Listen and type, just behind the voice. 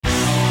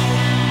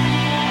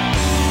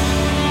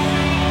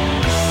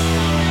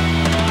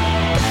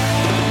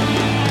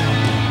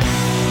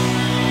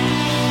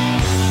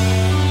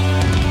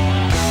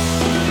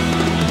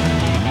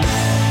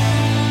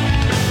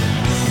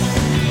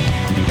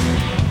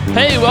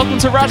Hey, welcome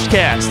to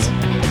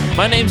Rushcast.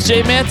 My name's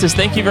Jay Mantis.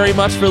 Thank you very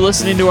much for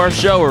listening to our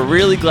show. We're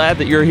really glad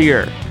that you're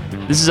here.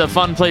 This is a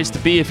fun place to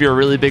be if you're a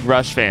really big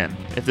Rush fan.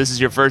 If this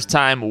is your first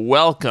time,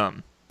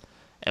 welcome.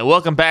 And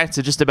welcome back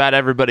to just about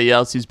everybody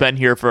else who's been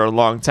here for a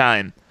long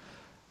time.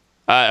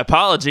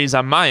 Apologies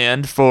on my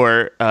end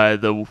for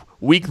the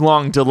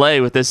week-long delay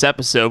with this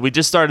episode. We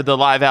just started the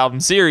live album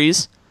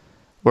series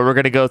where we're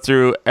going to go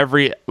through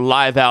every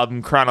live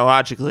album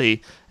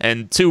chronologically.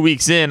 And 2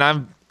 weeks in,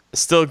 I'm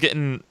still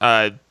getting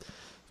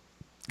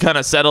kind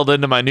of settled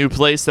into my new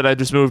place that I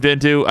just moved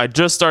into. I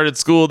just started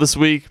school this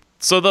week,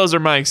 so those are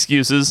my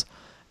excuses.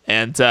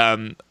 And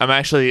I'm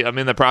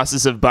in the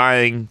process of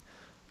buying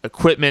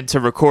equipment to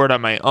record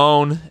on my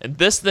own. And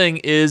this thing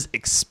is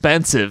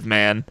expensive,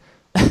 man.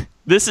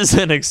 This is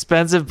an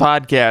expensive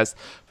podcast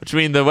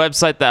between the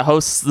website that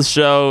hosts the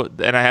show,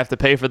 and I have to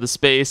pay for the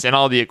space and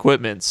all the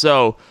equipment.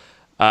 So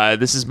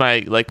this is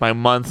my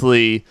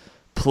monthly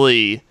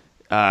plea.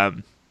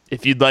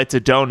 If you'd like to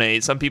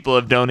donate, some people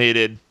have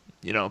donated,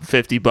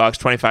 $50,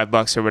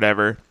 $25 or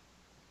whatever.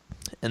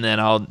 And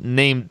then I'll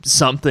name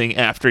something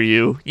after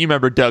you. You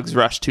remember Doug's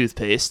Rush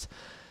toothpaste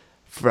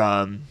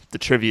from the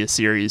trivia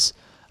series.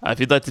 If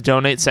you'd like to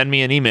donate, send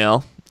me an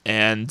email,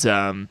 and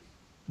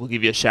we'll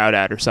give you a shout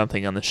out or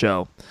something on the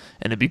show.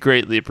 And it'd be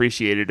greatly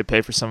appreciated to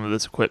pay for some of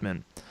this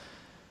equipment.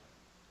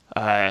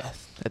 At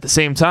the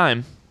same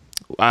time,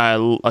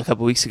 a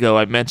couple weeks ago,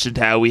 I mentioned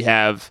how we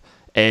have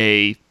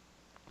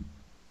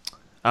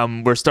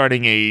we're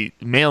starting a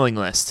mailing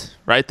list,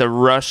 right? The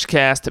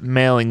Rushcast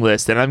mailing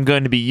list. And I'm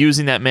going to be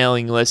using that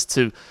mailing list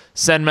to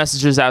send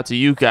messages out to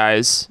you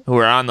guys who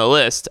are on the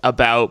list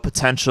about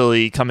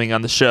potentially coming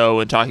on the show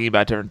and talking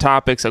about different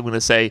topics. I'm going to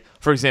say,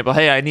 for example,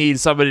 hey, I need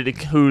somebody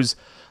who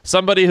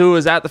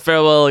was at the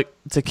Farewell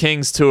to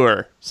Kings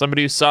tour.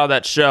 Somebody who saw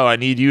that show. I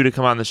need you to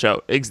come on the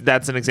show.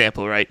 That's an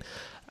example, right?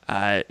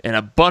 And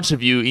a bunch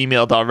of you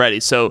emailed already.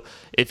 So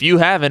if you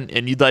haven't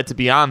and you'd like to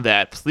be on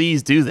that,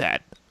 please do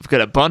that. I've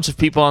got a bunch of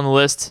people on the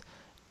list.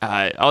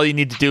 All you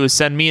need to do is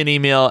send me an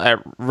email at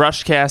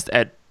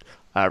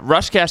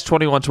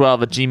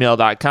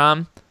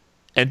rushcast2112@gmail.com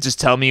and just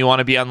tell me you want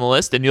to be on the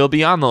list, and you'll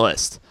be on the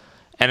list.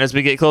 And as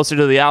we get closer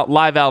to the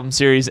live album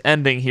series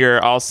ending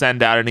here, I'll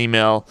send out an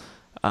email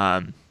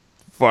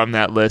from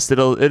that list.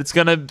 It's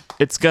gonna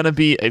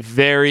be a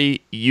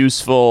very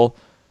useful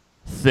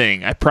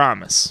thing, I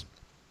promise.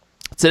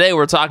 Today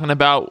we're talking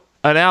about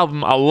an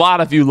album a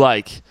lot of you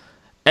like,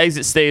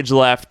 Exit Stage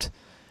Left.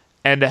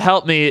 And to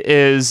help me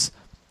is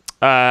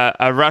a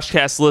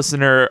Rushcast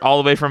listener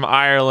all the way from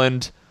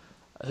Ireland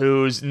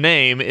whose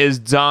name is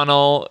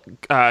Donald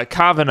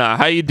Kavanagh.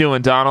 How you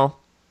doing, Donald?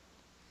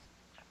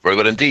 Very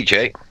good indeed,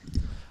 Jay.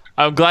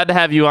 I'm glad to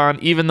have you on,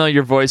 even though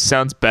your voice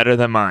sounds better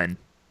than mine.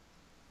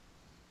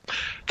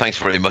 Thanks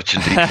very much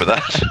indeed for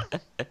that.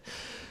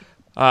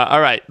 All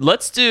right,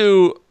 let's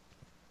do...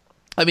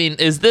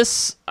 is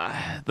this...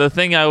 the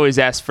thing I always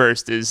ask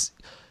first is...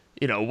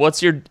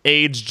 what's your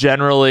age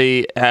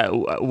generally?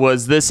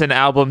 Was this an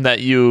album that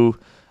you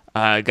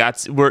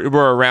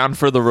were around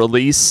for the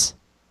release?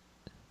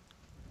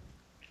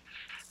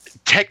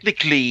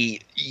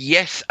 Technically,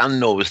 yes and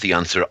no is the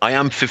answer. I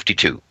am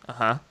 52.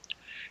 Uh-huh.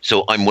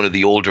 So I'm one of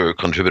the older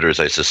contributors,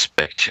 I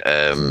suspect,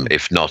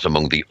 if not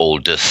among the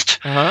oldest.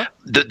 Uh-huh.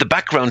 The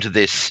background to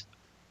this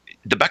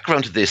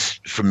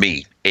for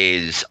me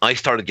is I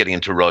started getting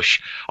into Rush.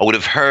 I would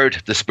have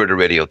heard The Spirit of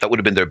Radio. That would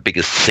have been their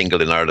biggest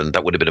single in Ireland.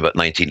 That would have been about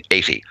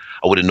 1980.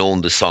 I would have known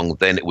the song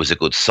then. It was a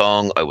good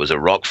song. I was a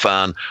rock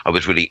fan. I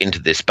was really into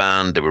this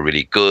band. They were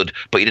really good,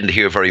 but you didn't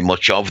hear very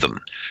much of them.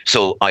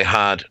 So I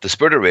had The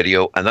Spirit of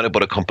Radio, and then I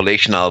bought a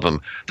compilation album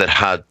that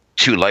had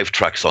 2 live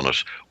tracks on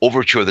it.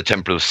 Overture of the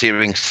Temple of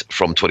Syrinx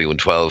from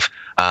 2112,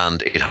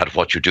 and it had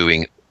What You're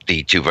Doing,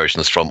 the 2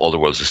 versions from All the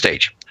World's a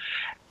Stage.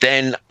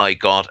 Then I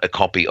got a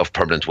copy of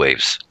Permanent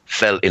Waves,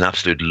 fell in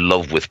absolute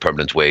love with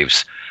Permanent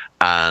Waves,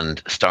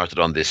 and started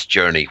on this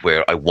journey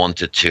where I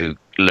wanted to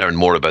learn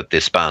more about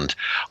this band.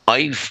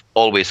 I've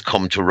always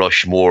come to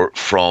Rush more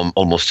from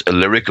almost a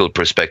lyrical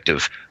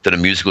perspective than a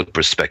musical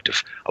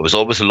perspective. I was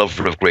always a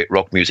lover of great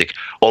rock music,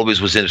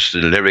 always was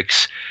interested in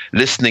lyrics,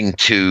 listening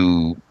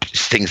to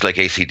things like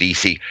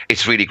AC/DC.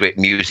 It's really great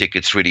music,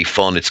 it's really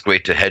fun, it's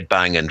great to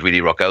headbang and really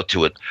rock out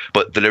to it.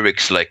 But the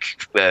lyrics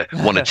like,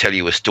 want to tell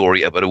you a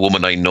story about a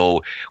woman I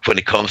know, when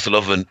it comes to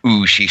love and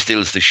ooh, she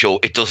steals the show,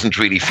 it doesn't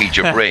really feed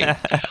your brain.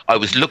 I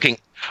was looking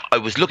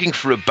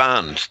for a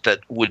band that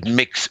would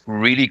mix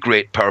really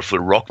great, powerful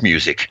rock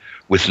music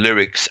with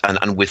lyrics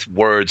and with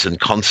words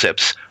and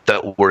concepts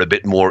that were a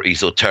bit more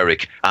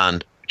esoteric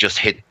and just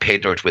hit pay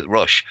dirt with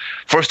Rush.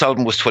 First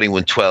album was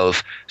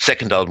 2112.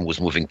 Second album was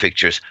Moving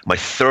Pictures. My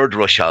third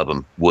Rush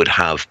album would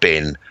have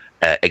been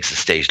Exit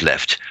Stage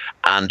Left.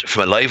 And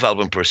from a live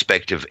album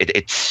perspective,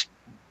 it's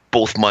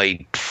both my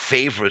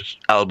favorite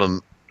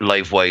album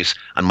live-wise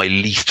and my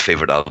least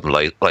favorite album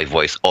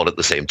live-wise all at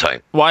the same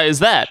time. Why is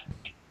that?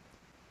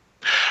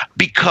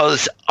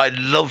 Because I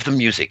love the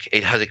music.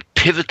 It has a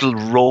pivotal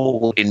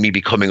role in me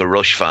becoming a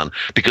Rush fan,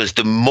 because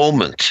the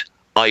moment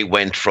I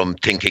went from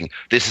thinking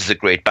this is a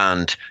great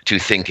band to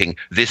thinking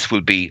this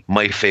will be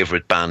my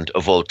favorite band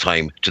of all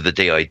time to the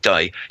day I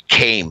die,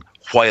 came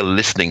while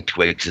listening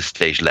to Exit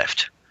Stage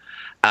Left.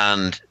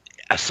 And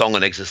a song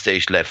on Exit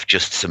Stage Left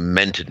just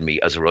cemented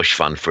me as a Rush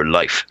fan for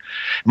life.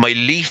 My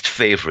least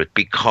favorite,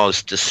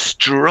 because the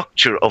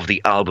structure of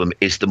the album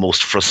is the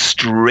most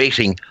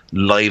frustrating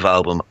live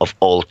album of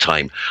all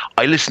time.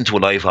 I listen to a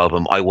live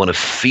album, I want to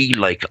feel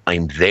like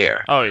I'm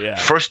there. Oh, yeah.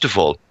 First of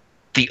all,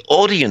 the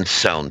audience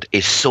sound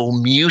is so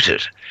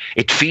muted.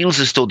 It feels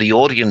as though the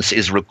audience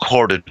is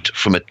recorded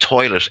from a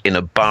toilet in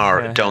a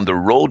bar down the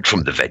road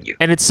from the venue.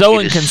 And it's so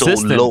It is so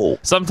inconsistent. low.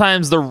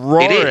 Sometimes they're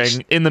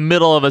roaring in the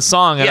middle of a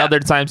song, and other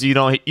times you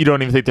don't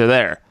even think they're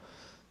there.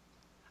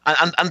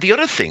 And the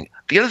other thing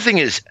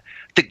is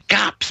the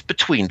gaps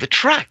between the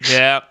tracks.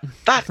 Yeah.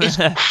 That is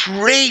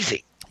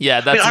crazy.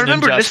 Yeah, that's I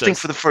remember injustice. listening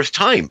for the first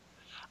time.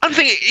 I'm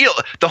thinking,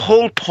 the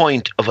whole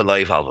point of a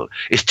live album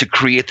is to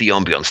create the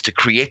ambience, to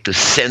create the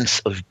sense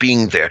of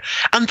being there.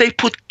 And they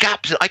put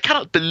gaps in. I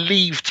cannot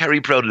believe Terry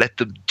Brown let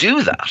them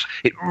do that.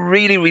 It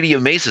really, really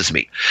amazes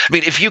me. I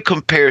mean, if you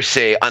compare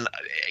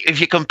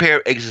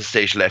Exit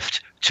Stage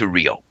Left to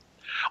Rio,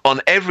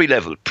 on every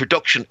level,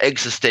 production,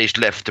 Exit Stage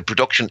Left, the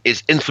production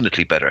is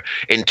infinitely better.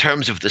 In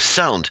terms of the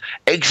sound,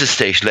 Exit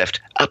Stage Left,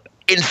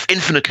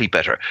 infinitely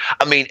better.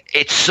 I mean,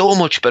 it's so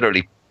much better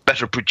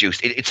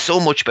produced. It's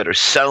so much better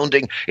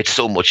sounding. It's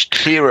so much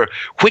clearer.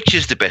 Which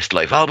is the best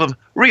live album?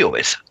 Rio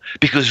is.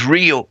 Because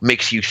Rio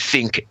makes you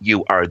think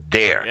you are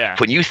there. Yeah.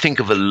 When you think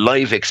of a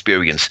live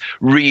experience,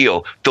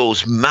 Rio,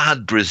 those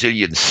mad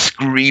Brazilians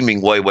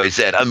screaming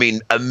YYZ, I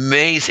mean,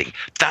 amazing.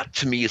 That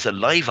to me is a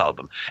live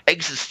album.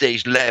 Exit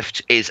Stage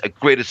Left is a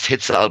greatest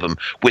hits album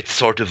with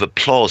sort of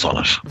applause on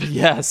it.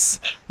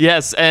 Yes.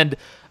 And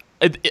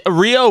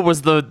Rio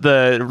was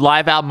the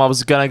live album I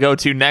was going to go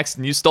to next,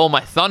 and you stole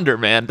my thunder,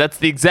 man. That's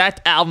the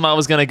exact album I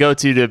was going to go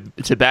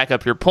to back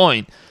up your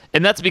point.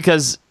 And that's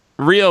because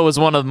Rio was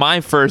one of my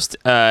first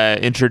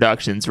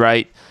introductions,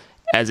 right,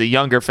 as a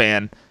younger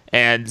fan.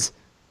 And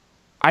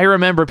I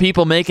remember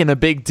people making a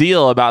big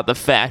deal about the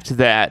fact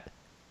that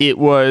it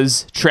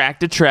was track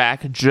to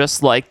track,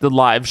 just like the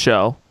live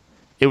show.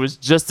 It was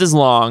just as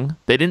long.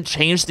 They didn't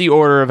change the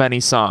order of any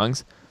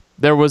songs.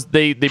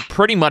 They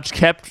pretty much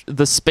kept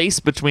the space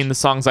between the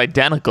songs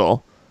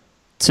identical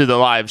to the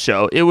live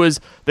show. It was,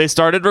 they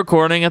started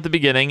recording at the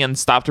beginning and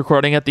stopped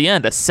recording at the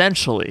end,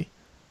 essentially,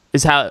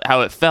 is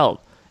how it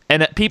felt.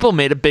 And people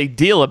made a big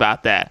deal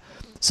about that.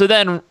 So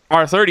then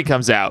R30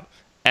 comes out,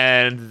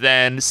 and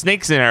then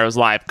Snakes and Arrows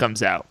Live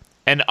comes out.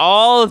 And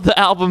all of the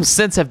albums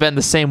since have been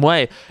the same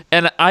way.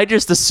 And I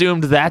just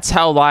assumed that's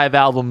how live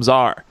albums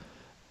are.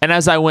 And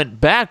as I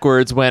went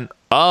backwards,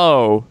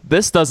 oh,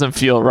 this doesn't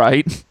feel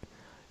right.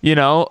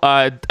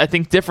 I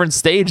think Different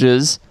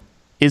Stages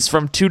is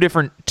from two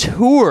different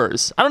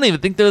tours. I don't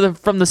even think they're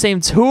from the same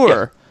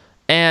tour.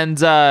 Yeah.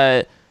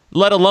 And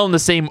let alone the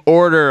same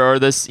order or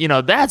this,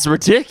 that's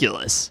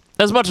ridiculous.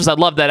 As much as I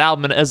love that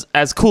album and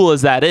as cool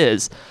as that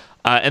is.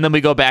 And then we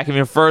go back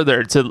even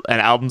further to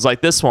albums like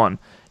this one.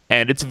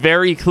 And it's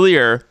very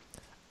clear.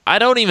 I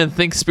don't even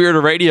think Spirit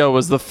of Radio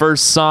was the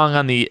first song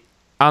on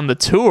the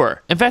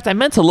tour. In fact, I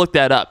meant to look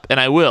that up, and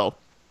I will.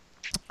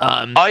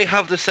 I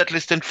have the set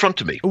list in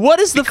front of me. What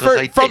is the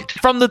first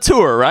from the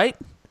tour, right?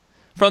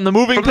 From the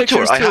Moving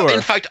Pictures tour.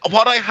 In fact,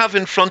 what I have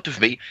in front of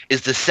me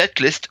is the set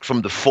list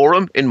from the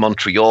Forum in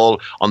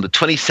Montreal on the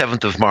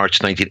 27th of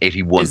March,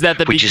 1981. Is that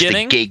the beginning? Which is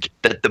the gig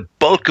that the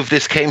bulk of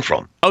this came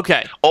from.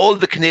 Okay. All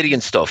the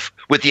Canadian stuff,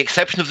 with the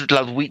exception of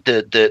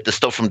the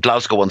stuff from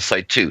Glasgow on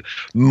side 2.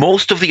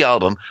 Most of the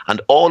album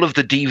and all of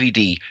the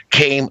DVD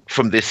came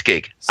from this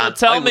gig. So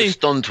and I was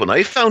stunned when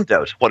I found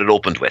out what it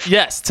opened with.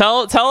 Yes,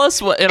 tell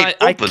us what. And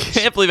I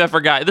can't believe I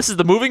forgot. This is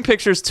the Moving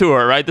Pictures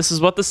tour, right? This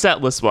is what the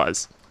set list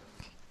was.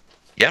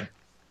 Yeah.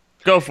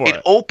 Go for it.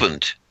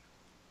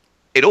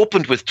 It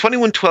opened with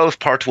 2112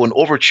 Part 1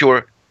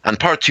 Overture and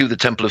Part 2 The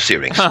Temple of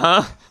Syrinx.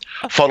 Uh-huh.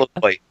 Followed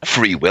by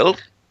Free Will.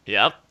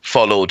 Yep.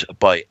 Followed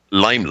by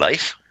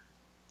Limelight.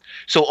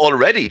 So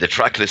already the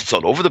track list's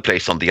all over the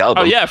place on the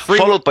album. Oh, yeah.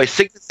 Followed by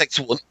Cygnus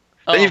X1.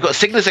 Then you've got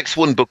Cygnus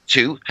X1 Book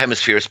 2,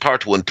 Hemispheres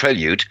Part 1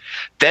 Prelude.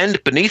 Then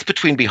Beneath,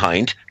 Between,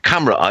 Behind,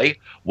 Camera Eye,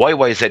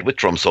 YYZ with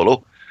drum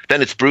solo.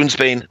 Then it's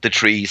Brunsbane, The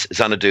Trees,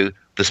 Xanadu,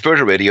 The Spirit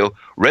of Radio,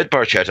 Red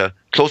Barchetta,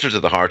 Closer to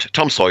the Heart,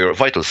 Tom Sawyer,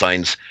 Vital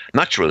Signs,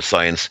 Natural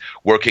Science,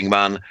 Working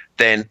Man.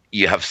 Then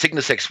you have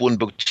Cygnus X1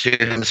 Book 2,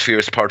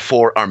 Hemispheres Part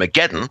 4,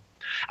 Armageddon.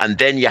 And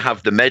then you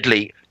have the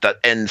medley that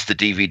ends the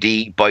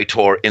DVD,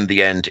 By-Tor, In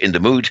the End, In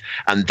the Mood.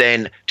 And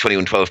then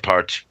 2112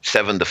 Part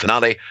 7, the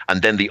finale.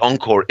 And then the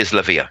encore is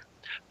La Via.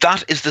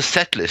 That is the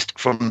set list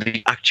from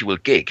the actual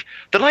gig.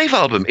 The live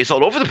album is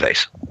all over the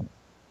place.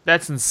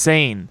 That's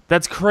insane.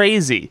 That's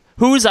crazy.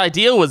 Whose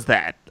idea was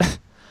that? And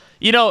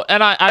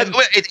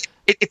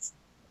it's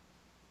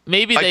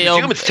maybe I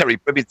presume it's Terry.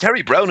 I mean,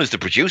 Terry Brown is the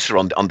producer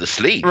on the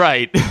sleeve,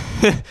 right?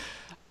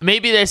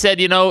 Maybe they said,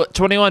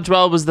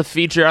 2112 was the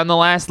feature on the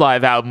last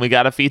live album. We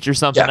got to feature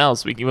something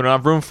else. We don't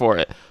have room for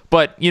it.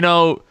 But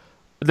the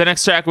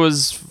next track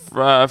was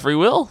Free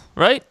Will,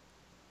 right?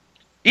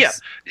 Yeah,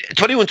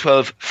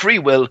 2112, Free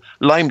Will,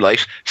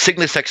 Limelight,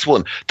 Cygnus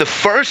X1. The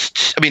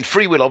first, I mean,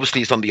 Free Will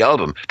obviously is on the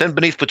album. Then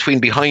Beneath, Between,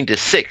 Behind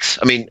is 6.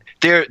 I mean,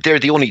 they're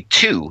the only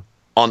two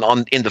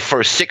on in the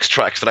first 6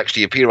 tracks that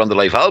actually appear on the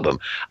live album,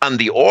 and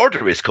the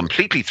order is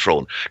completely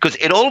thrown because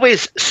it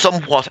always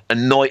somewhat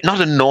not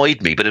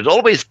annoyed me, but it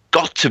always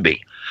got to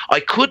me.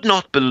 I could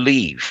not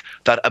believe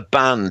that a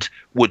band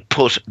would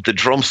put the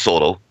drum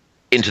solo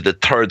into the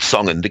third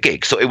song in the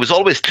gig. So it was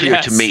always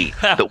clear to me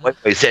that what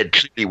I said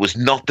clearly was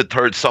not the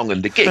third song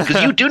in the gig,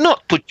 because you do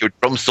not put your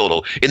drum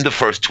solo in the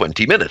first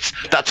 20 minutes.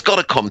 That's got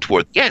to come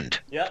toward the end.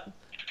 Yeah.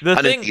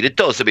 Indeed it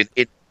does. I mean,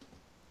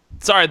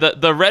 Sorry,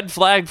 the red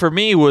flag for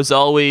me was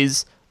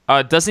always,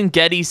 doesn't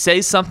Geddy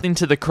say something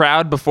to the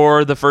crowd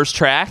before the first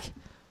track?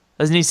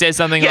 Doesn't he say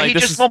something like,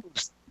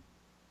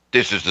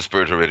 this is the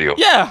spirit of radio?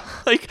 Yeah.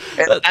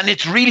 And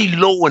it's really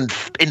low in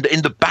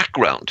the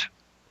background.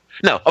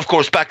 Now, of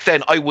course, back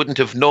then, I wouldn't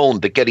have known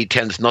that Geddy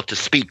tends not to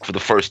speak for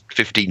the first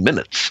 15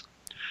 minutes.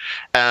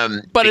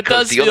 But it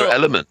does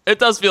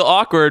feel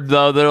awkward,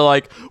 though. They're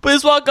like,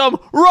 please welcome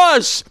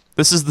Rush!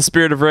 This is the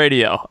spirit of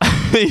radio.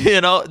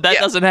 That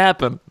doesn't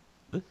happen.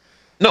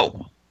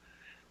 No.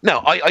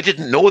 Now, I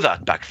didn't know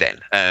that back then.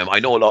 I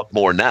know a lot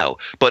more now.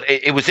 But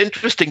it was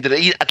interesting that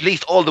at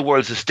least All the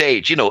World's a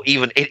Stage,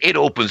 even it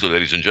opens,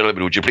 ladies and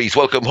gentlemen, would you please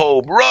welcome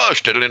home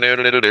Rush? That,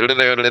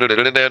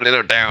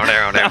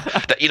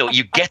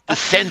 you get the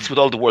sense with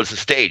All the World's a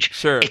Stage.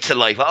 Sure. It's a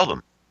live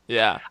album.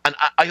 Yeah. And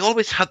I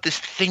always had this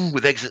thing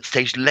with Exit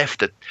Stage Left,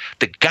 that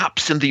the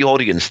gaps in the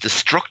audience, the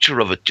structure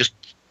of it just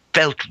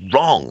felt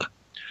wrong.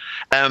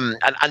 And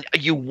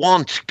you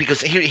want,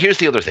 because here's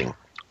the other thing.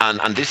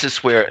 And this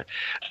is where,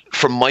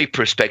 from my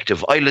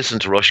perspective, I listen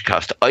to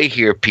Rushcast. I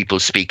hear people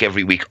speak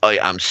every week. I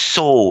am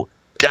so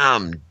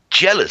damn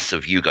jealous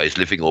of you guys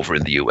living over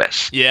in the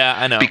US. Yeah,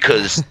 I know.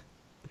 Because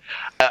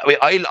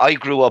I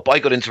grew up, I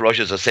got into Rush,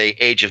 as I say,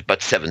 age of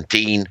about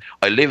 17.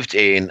 I lived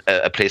in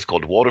a place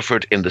called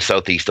Waterford in the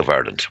southeast of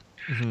Ireland.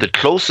 Mm-hmm. The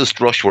closest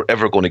Rush were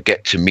ever going to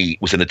get to me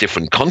was in a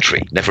different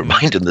country, never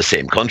mind in the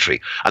same country.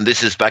 And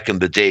this is back in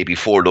the day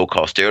before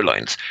low-cost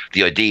airlines.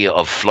 The idea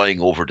of flying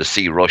over to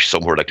see Rush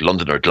somewhere like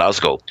London or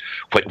Glasgow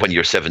when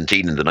you're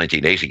 17 in the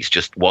 1980s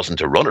just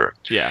wasn't a runner.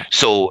 Yeah.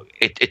 So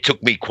it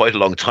took me quite a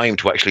long time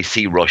to actually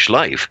see Rush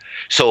live.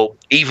 So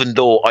even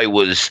though I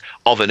was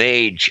of an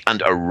age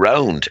and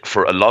around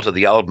for a lot of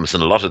the albums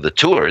and a lot of the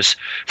tours,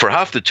 for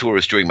half the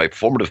tours during my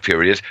formative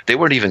period, they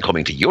weren't even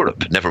coming to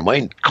Europe, never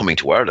mind coming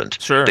to Ireland.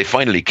 Sure. They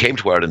finally came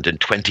to Ireland in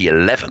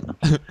 2011.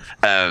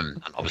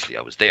 And obviously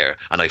I was there,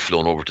 and I've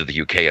flown over to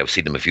the UK. I've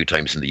seen them a few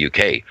times in the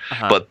UK.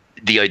 Uh-huh. But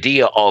the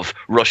idea of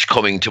Rush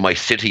coming to my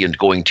city and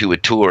going to a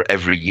tour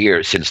every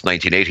year since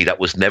 1980, that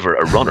was never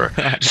a runner.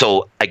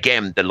 So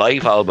again, the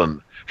live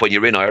album, when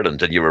you're in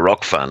Ireland and you're a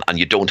rock fan and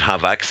you don't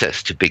have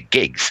access to big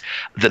gigs,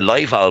 the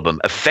live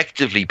album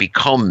effectively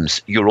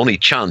becomes your only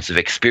chance of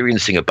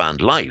experiencing a band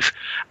live.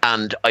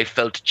 And I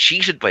felt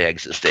cheated by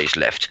Exit Stage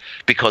Left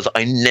because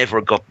I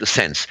never got the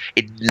sense.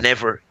 It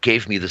never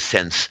gave me the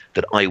sense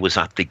that I was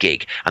at the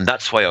gig. And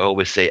that's why I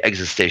always say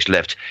Exit Stage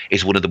Left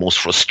is one of the most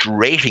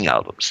frustrating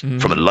albums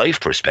from a live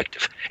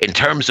perspective. In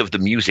terms of the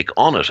music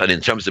on it and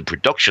in terms of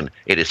production,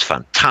 it is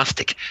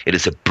fantastic. It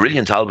is a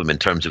brilliant album in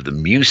terms of the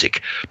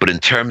music, but in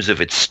terms of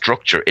its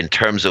structure, in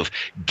terms of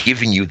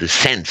giving you the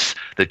sense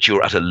that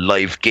you're at a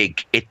live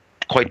gig, it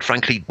quite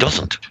frankly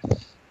doesn't.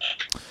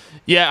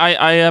 Yeah,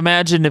 I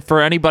imagine if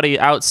for anybody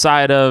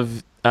outside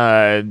of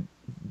the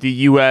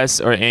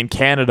US and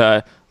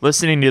Canada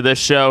listening to this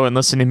show and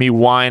listening to me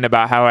whine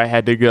about how I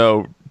had to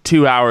go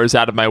 2 hours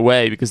out of my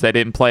way because they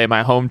didn't play in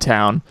my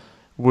hometown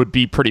would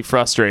be pretty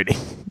frustrating.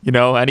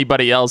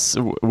 Anybody else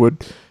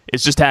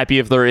is just happy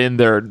if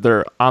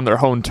they're on their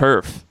home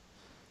turf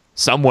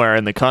somewhere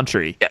in the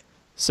country. Yeah.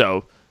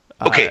 So,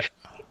 okay,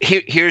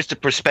 here's the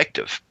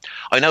perspective.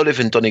 I now live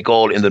in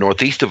Donegal in the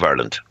northeast of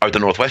Ireland, or the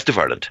northwest of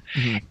Ireland.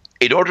 Mm-hmm.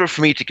 In order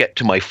for me to get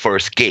to my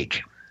first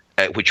gig,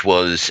 which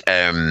was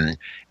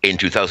in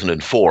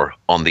 2004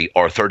 on the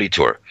R30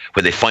 tour,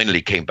 when they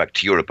finally came back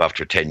to Europe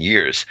after 10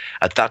 years,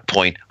 at that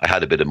point, I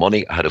had a bit of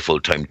money, I had a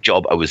full-time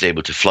job, I was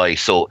able to fly.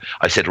 So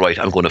I said, right,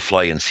 I'm going to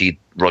fly and see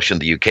Rush in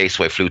the UK.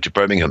 So I flew to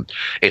Birmingham.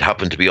 It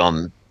happened to be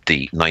on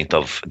the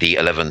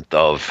 11th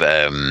of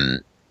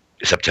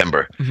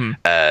September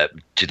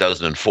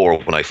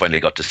 2004 when I finally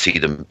got to see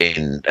them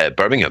in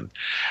Birmingham.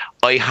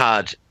 I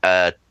had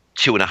a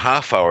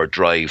 2.5 hour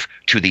drive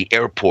to the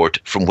airport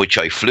from which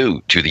I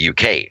flew to the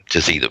UK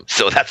to see them.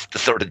 So that's the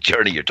sort of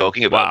journey you're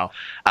talking about. Wow.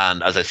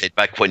 And as I said,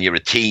 back when you're a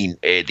teen,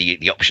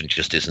 the option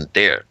just isn't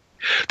there.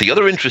 The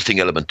other interesting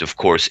element, of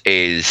course,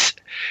 is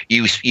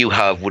you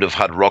would have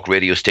had rock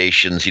radio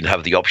stations. You'd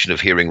have the option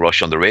of hearing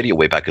Rush on the radio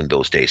way back in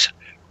those days.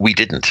 We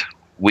didn't.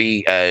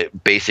 We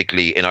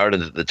basically, in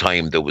Ireland at the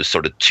time, there was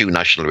sort of 2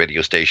 national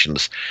radio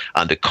stations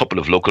and a couple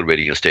of local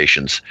radio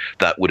stations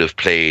that would have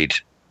played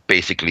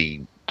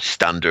basically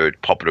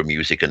standard popular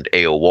music and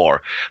AOR,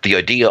 the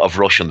idea of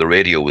Rush on the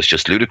radio was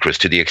just ludicrous,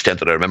 to the extent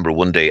that I remember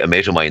one day a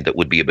mate of mine that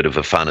would be a bit of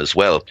a fan as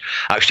well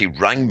actually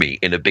rang me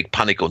in a big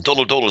panic going,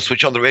 Donald,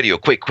 switch on the radio,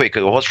 quick. I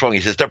go, what's wrong?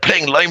 He says, they're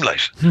playing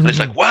Limelight. And it's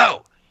like,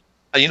 wow.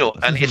 And,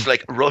 and it's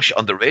like Rush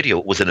on the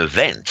radio was an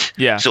event.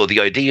 Yeah. So the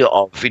idea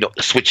of,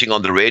 switching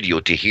on the radio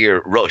to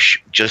hear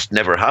Rush just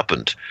never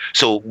happened.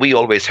 So we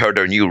always heard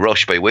our new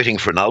Rush by waiting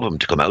for an album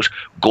to come out,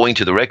 going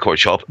to the record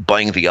shop,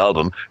 buying the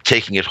album,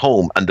 taking it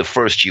home, and the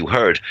first you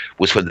heard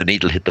was when the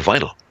needle hit the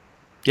vinyl.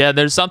 Yeah,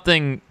 there's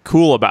something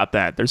cool about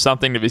that. There's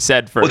something to be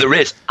said for... Oh, there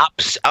is.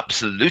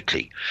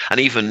 Absolutely. And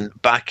even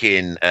back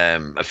in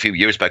a few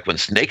years back when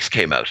Snakes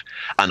came out,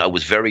 and I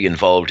was very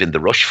involved in the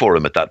Rush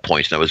forum at that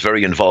point, and I was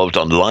very involved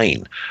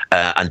online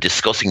and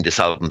discussing this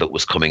album that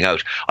was coming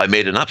out, I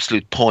made an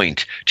absolute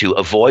point to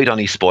avoid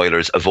any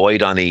spoilers,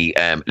 avoid any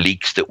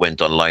leaks that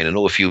went online. I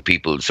know a few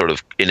people sort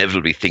of,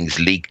 inevitably things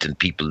leaked and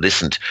people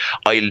listened.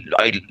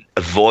 I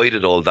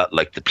avoided all that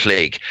like the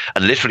plague.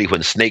 And literally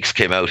when Snakes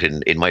came out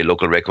in my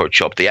local record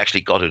shop, they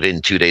actually got it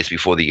in 2 days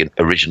before the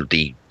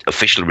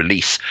official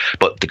release.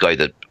 But the guy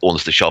that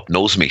owns the shop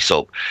knows me,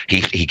 so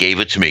he gave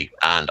it to me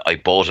and I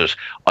bought it.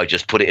 I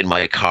just put it in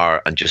my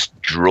car and just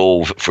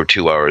drove for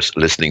 2 hours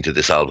listening to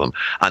this album.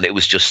 And it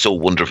was just so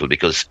wonderful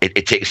because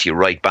it takes you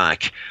right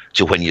back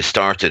to when you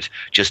started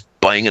just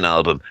buying an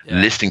album,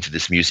 listening to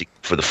this music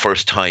for the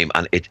first time.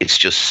 And it's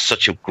just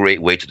such a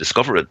great way to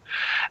discover it.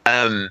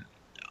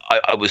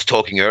 I was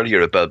talking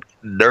earlier about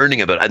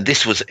learning about, and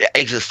this was,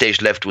 Exit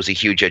Stage Left was a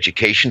huge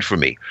education for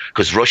me,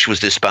 because Rush was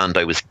this band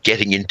I was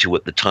getting into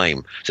at the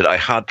time. So I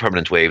had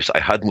Permanent Waves, I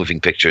had Moving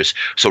Pictures,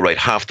 so right,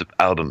 half the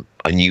album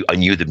I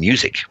knew the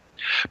music.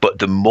 But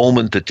the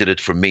moment that did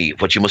it for me,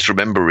 what you must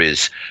remember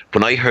is,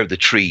 when I heard The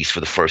Trees for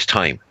the first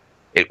time,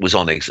 it was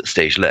on Exit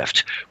Stage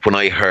Left. When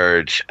I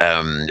heard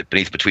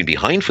Beneath, Between,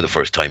 Behind for the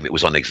first time, it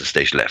was on Exit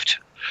Stage Left.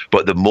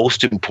 But the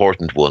most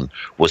important one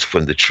was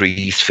when The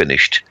Trees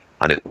finished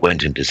and it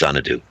went into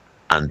Xanadu.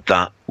 And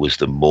that was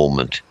the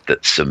moment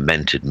that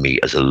cemented me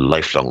as a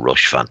lifelong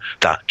Rush fan.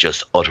 That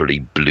just utterly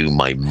blew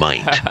my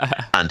mind.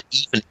 And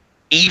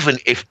even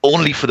if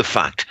only for the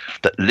fact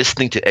that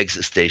listening to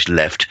Exit Stage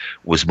Left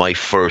was my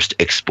first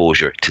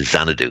exposure to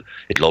Xanadu,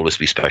 it'll always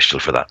be special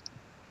for that.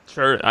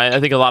 Sure, I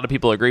think a lot of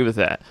people agree with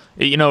that.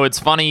 It's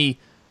funny,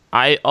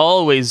 I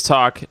always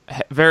talk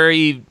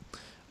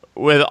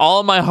with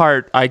all my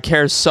heart, I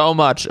care so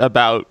much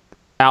about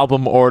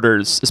album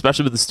orders,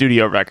 especially with the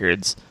studio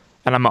records,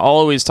 and I'm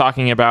always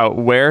talking about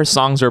where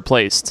songs are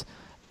placed,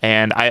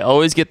 and I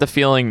always get the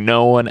feeling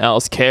no one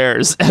else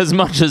cares as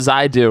much as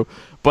I do.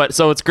 But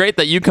so it's great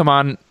that you come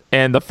on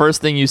and the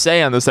first thing you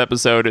say on this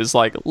episode is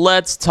like,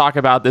 let's talk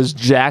about this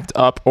jacked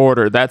up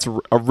order. That's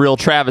a real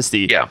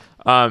travesty. Yeah.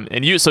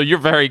 So you're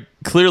very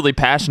clearly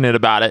passionate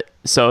about it,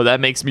 so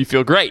that makes me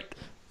feel great.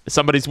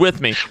 Somebody's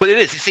with me. Well, it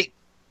is. You see,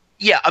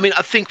 yeah, I mean,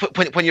 I think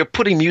when you're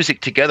putting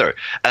music together,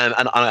 and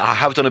I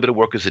have done a bit of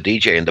work as a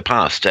DJ in the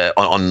past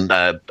on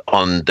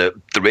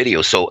the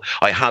radio, so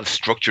I have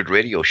structured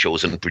radio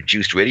shows and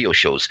produced radio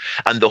shows,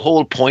 and the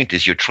whole point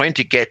is you're trying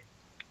to get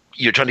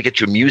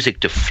your music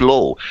to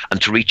flow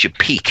and to reach a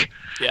peak,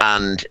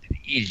 and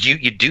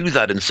you do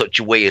that in such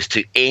a way as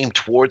to aim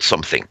towards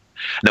something.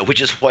 Now, which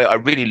is why I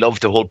really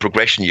love the whole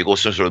progression. You go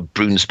sort of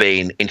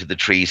Brunsbane into The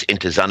Trees,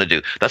 into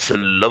Xanadu. That's a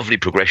lovely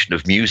progression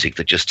of music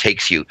that just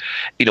takes you,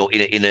 in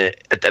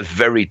a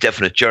very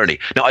definite journey.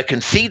 Now, I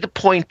can see the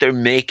point they're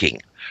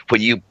making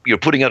when you're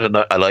putting out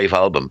a live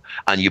album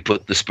and you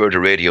put The Spirit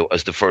of Radio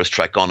as the first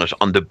track on it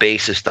on the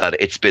basis that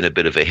it's been a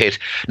bit of a hit.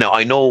 Now,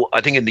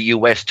 I think in the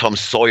US, Tom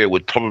Sawyer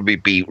would probably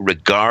be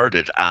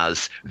regarded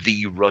as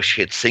the Rush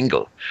hit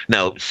single.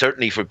 Now,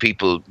 certainly for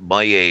people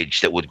my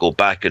age that would go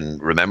back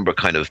and remember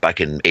kind of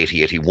back in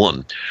 80,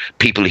 81,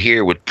 people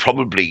here would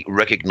probably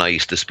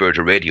recognize The Spirit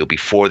of Radio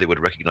before they would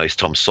recognize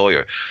Tom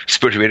Sawyer.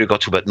 Spirit of Radio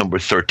got to about number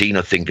 13,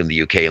 I think, in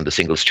the UK in the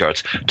singles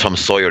charts. Tom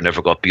Sawyer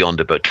never got beyond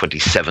about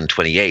 27,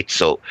 28.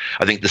 So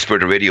I think The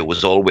Spirit of Radio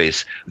was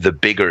always the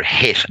bigger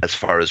hit as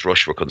far as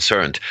Rush were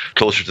concerned.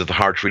 Closer to the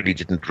Heart really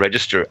didn't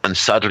register, and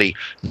sadly,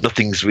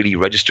 nothing's really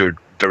registered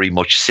very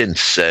much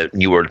since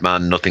New World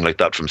Man, nothing like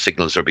that from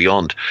Signals or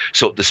Beyond.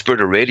 So The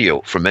Spirit of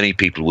Radio, for many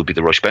people, would be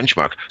the Rush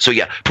benchmark. So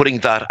yeah, putting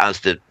that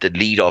as the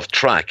lead-off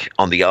track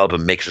on the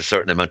album makes a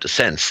certain amount of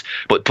sense,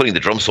 but putting the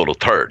drum solo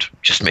third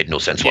just made no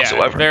sense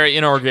whatsoever. Very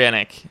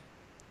inorganic.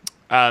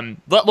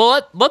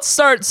 Let's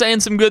start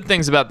saying some good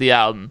things about the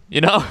album. I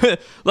know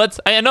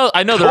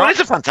there It's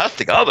a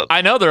fantastic album.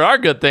 I know there are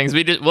good things.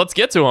 Let's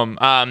get to them.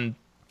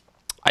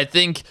 I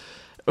think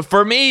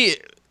for me,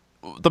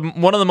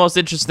 one of the most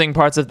interesting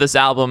parts of this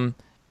album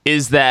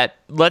is that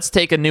let's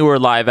take a newer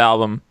live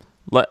album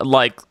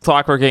like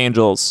Clockwork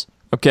Angels.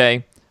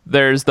 Okay,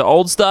 there's the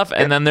old stuff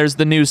and then there's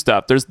the new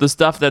stuff. There's the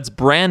stuff that's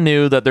brand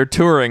new that they're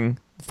touring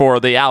for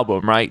the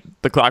album, right?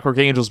 The Clockwork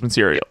Angels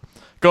material.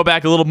 Go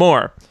back a little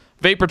more.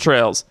 Vapor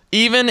Trails.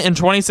 Even in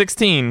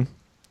 2016,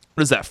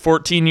 what is that,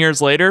 14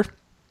 years later,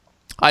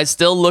 I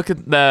still look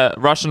at the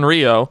Rush and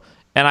Rio,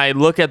 and I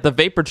look at the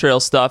Vapor Trail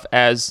stuff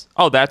as,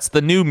 oh, that's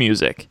the new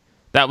music.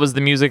 That was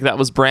the music that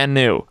was brand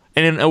new.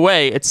 And in a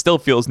way, it still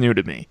feels new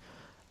to me.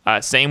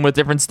 Same with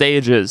different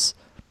stages.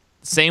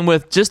 Same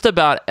with just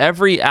about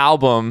every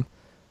album.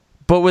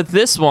 But with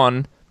this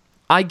one,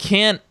 I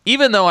can't,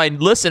 even though I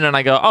listen and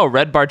I go, oh,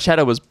 Red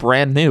Barchetta was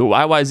brand new.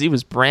 YYZ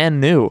was brand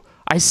new.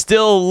 I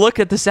still look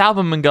at this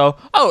album and go,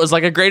 oh, it was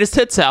like a greatest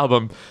hits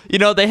album. You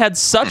know, they had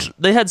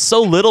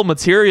so little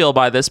material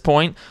by this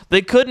point.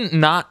 They couldn't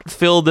not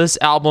fill this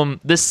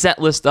set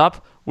list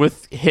up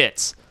with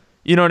hits.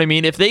 You know what I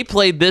mean? If they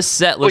played this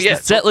set list, the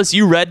set list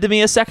you read to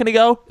me a second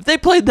ago, if they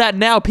played that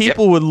now,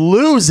 people would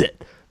lose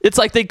it. It's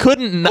like they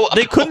couldn't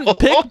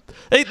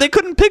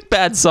pick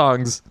bad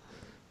songs.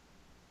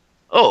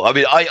 Oh, I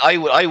mean,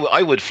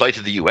 I would fly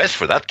to the US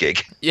for that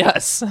gig.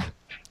 Yes,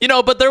 you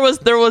know, but there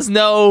was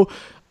no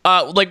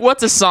like,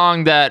 what's a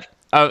song that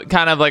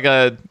kind of like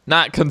a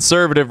not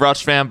conservative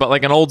Rush fan, but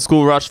like an old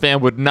school Rush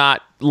fan would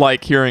not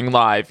like hearing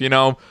live. You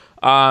know,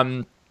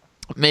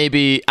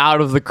 maybe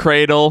Out of the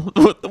Cradle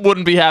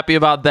wouldn't be happy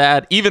about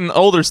that. Even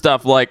older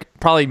stuff like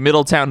probably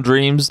Middletown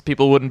Dreams,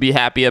 people wouldn't be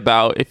happy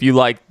about if you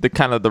like the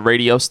kind of the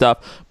radio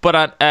stuff.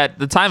 But at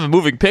the time of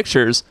Moving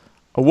Pictures,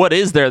 what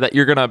is there that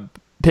you're gonna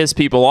piss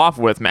people off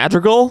with?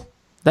 Madrigal?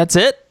 That's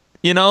it?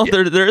 You know,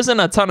 there isn't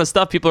a ton of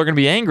stuff people are going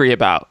to be angry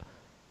about.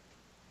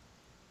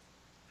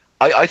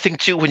 I think,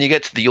 too, when you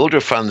get to the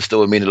older fans,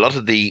 though, I mean, a lot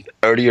of the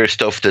earlier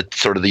stuff that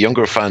sort of the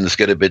younger fans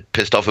get a bit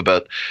pissed off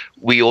about,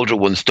 we older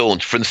ones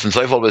don't. For instance,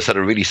 I've always had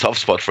a really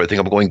soft spot for I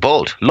Think I'm Going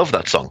Bald. Love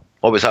that song.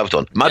 Always have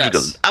done.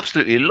 Madrigal. Yes.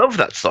 Absolutely love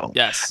that song.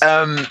 Yes.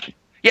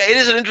 Yeah, it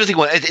is an interesting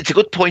one. It's a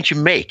good point you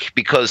make,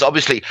 because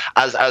obviously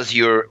as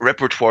your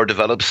repertoire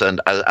develops and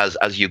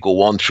as you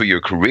go on through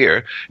your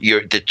career,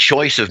 the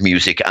choice of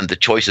music and the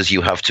choices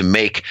you have to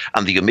make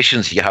and the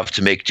omissions you have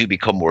to make do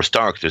become more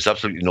stark. There's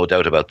absolutely no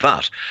doubt about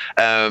that.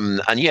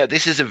 And yeah,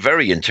 this is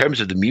in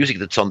terms of the music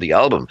that's on the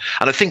album.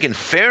 And I think in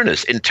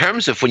fairness, in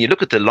terms of when you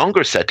look at the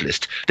longer set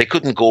list, they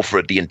couldn't go for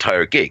it the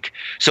entire gig.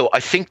 So I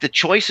think the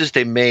choices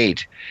they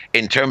made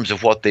in terms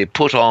of what they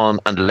put on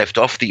and left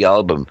off the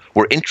album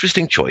were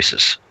interesting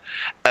choices.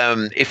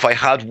 If I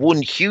had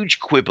one huge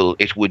quibble,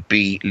 it would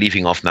be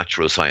leaving off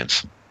Natural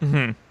Science.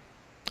 Mm-hmm.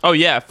 Oh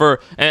yeah,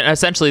 and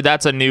essentially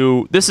that's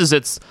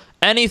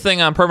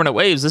anything on Permanent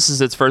Waves. This is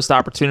its first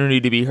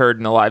opportunity to be heard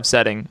in a live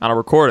setting on a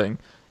recording,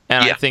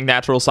 and I think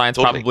Natural Science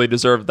probably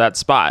deserved that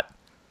spot.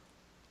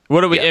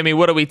 What do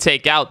we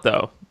take out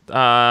though?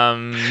 Now,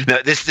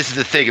 this is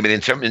the thing. I mean,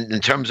 in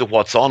terms of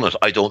what's on it,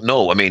 I don't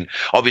know. I mean,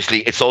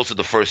 obviously, it's also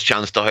the first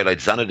chance to highlight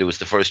Xanadu. It's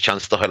the first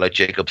chance to highlight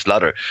Jacob's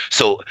Ladder.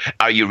 So,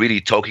 are you really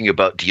talking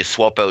about, do you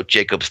swap out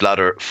Jacob's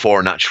Ladder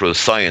for Natural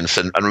Science?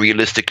 And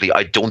realistically,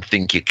 I don't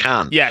think you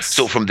can. Yes.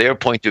 So, from their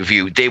point of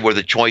view, they were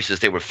the choices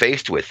they were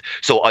faced with.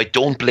 So, I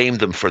don't blame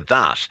them for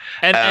that.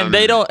 And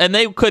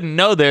they couldn't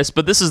know this,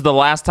 but this is the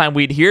last time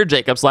we'd hear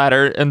Jacob's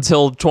Ladder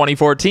until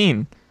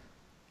 2014.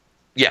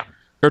 Yeah.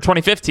 Or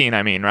 2015,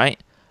 I mean,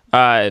 right?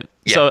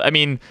 So, I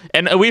mean,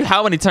 and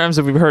how many times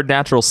have we heard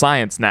Natural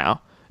Science now?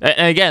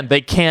 And again,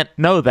 they can't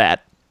know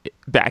that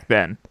back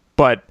then.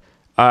 But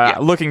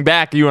looking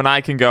back, you and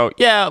I can go,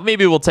 yeah,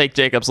 maybe we'll take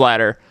Jacob's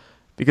Ladder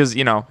because,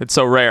 you know, it's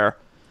so rare.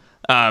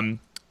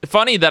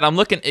 Funny that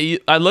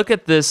I look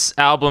at this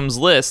album's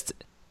list,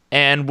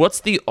 and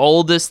what's the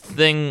oldest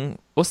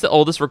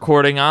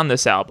recording on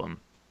this album?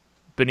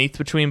 Beneath,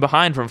 Between,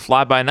 Behind from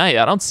Fly By Night.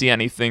 I don't see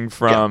anything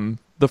from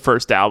the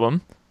first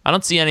album. I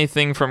don't see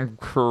anything from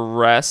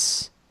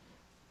Caress.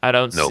 I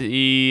don't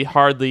see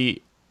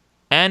hardly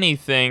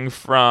anything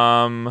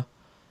from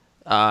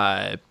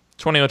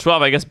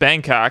 2112. I guess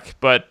Bangkok,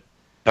 but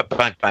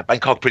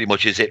Bangkok pretty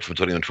much is it from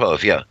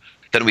 2112. Yeah.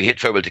 Then we hit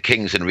Farewell to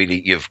Kings, and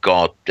really you've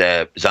got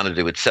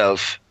Xanadu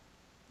itself,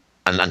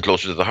 and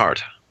Closer to the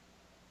Heart.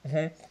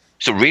 Mm-hmm.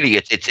 So really,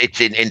 it's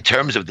in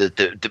terms of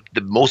the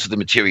most of the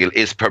material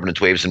is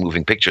Permanent Waves and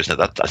Moving Pictures. Now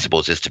that, I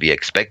suppose, is to be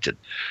expected,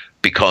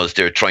 because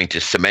they're trying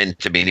to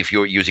cement. I mean, if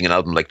you're using an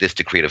album like this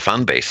to create a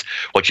fan base,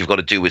 what you've got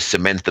to do is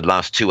cement the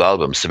last two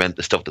albums, cement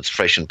the stuff that's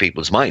fresh in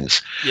people's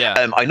minds.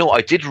 Yeah. I know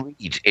I did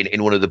read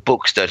in one of the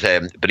books that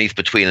Beneath,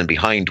 Between and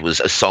Behind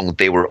was a song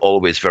they were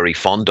always very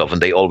fond of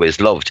and they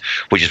always loved,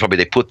 which is probably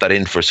they put that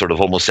in for sort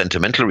of almost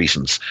sentimental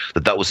reasons,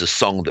 that was a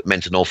song that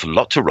meant an awful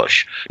lot to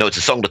Rush. Now, it's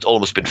a song that's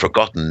almost been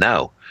forgotten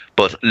now,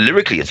 but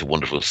lyrically it's a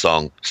wonderful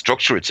song.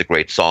 Structure, it's a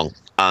great song.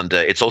 And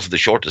it's also the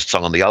shortest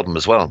song on the album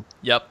as well.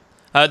 Yep.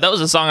 That was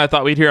a song I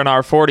thought we'd hear in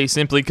R40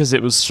 simply because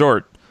it was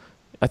short.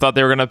 I thought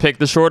they were going to pick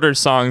the shorter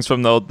songs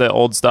from the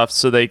old stuff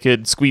so they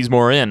could squeeze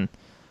more in.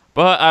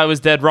 But I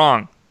was dead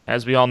wrong,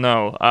 as we all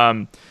know.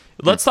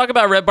 Let's talk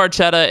about Red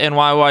Barchetta and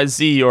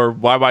YYZ or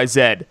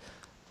YYZ.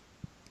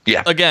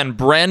 Yeah. Again,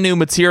 brand new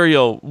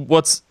material.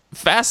 What's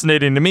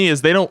fascinating to me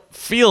is they don't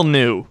feel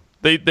new.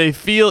 They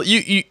feel...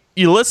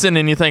 You listen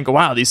and you think,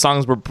 wow, these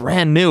songs were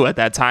brand new at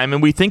that time,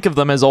 and we think of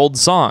them as old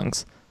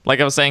songs.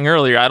 Like I was saying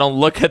earlier, I don't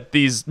look at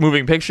these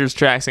Moving Pictures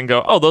tracks and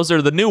go, oh, those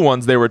are the new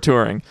ones they were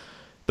touring.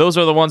 Those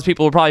are the ones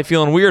people were probably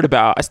feeling weird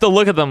about. I still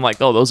look at them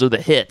like, oh, those are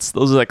the hits.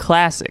 Those are the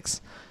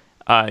classics,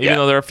 even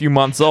though they're a few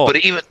months old.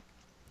 But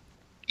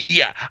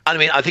Yeah, I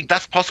mean, I think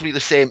that's possibly the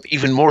same,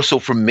 even more so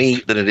for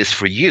me than it is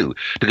for you,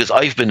 because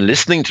I've been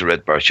listening to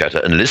Red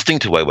Barchetta and listening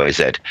to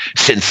YYZ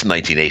since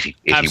 1980,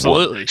 81.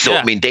 Absolutely, So, I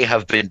yeah.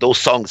 mean, those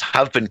songs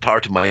have been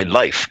part of my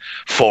life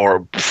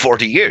for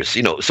 40 years,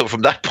 So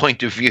from that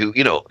point of view,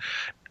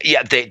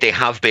 yeah, they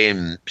have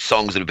been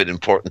songs that have been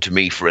important to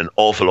me for an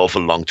awful,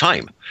 awful long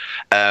time.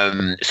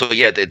 So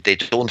yeah, they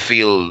don't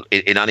feel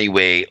in any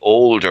way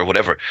old or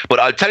whatever. But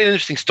I'll tell you an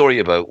interesting story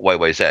about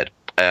YYZ.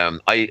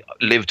 I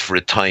lived for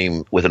a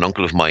time with an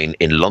uncle of mine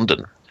in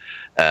London,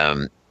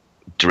 um,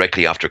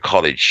 directly after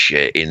college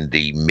in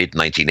the mid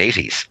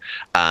 1980s,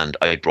 and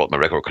I brought my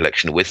record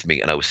collection with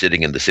me, and I was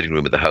sitting in the sitting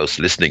room of the house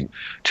listening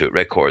to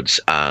records,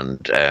 and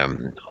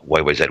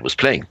YYZ was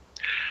playing,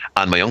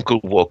 and my uncle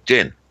walked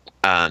in,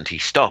 and he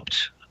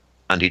stopped,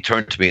 and he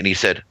turned to me and he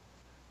said,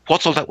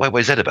 "What's all that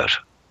YYZ about?"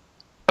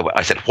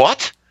 I said,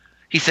 "What?"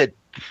 He said,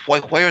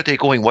 "Why are they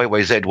going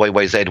YYZ,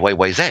 YYZ,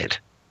 YYZ?"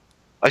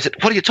 I said,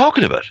 "What are you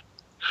talking about?"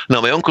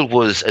 Now, my uncle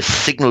was a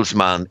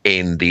signalsman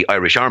in the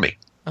Irish Army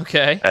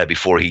Okay.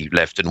 before he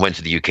left and went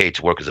to the UK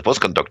to work as a bus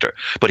conductor.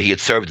 But he had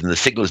served in the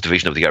signals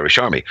division of the Irish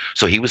Army,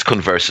 so he was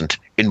conversant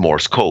in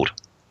Morse code.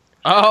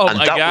 Oh And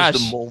my that gosh.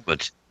 was the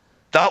moment.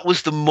 That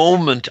was the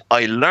moment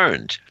I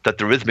learned that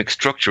the rhythmic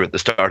structure at the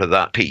start of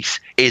that piece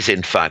is,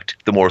 in fact,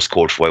 the Morse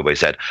code for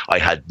YYZ. I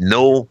had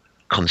no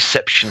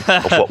conception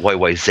of what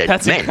YYZ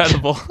That's meant.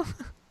 incredible.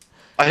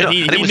 I know.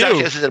 He- And it he was knew.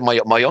 actually, as I said,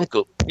 my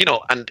uncle,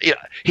 and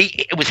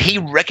he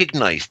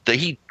recognized that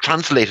he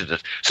translated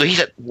it. So he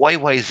said,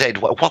 YYZ,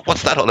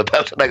 what's that all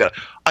about? And I go,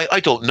 I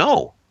don't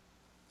know.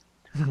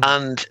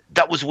 And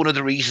that was one of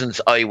the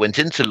reasons I went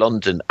into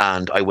London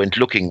and I went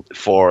looking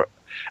for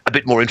a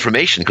bit more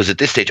information, because at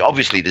this stage,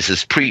 obviously, this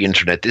is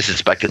pre-internet. This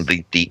is back in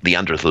the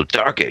Neanderthal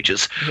Dark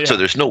Ages. Yeah. So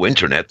there's no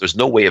internet. There's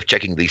no way of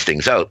checking these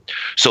things out.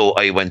 So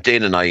I went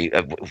in and I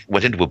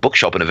went into a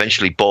bookshop and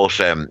eventually bought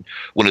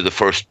one of the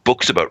first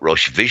books about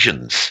Rush,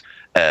 Visions,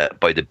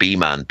 by the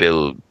B-man,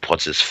 Bill,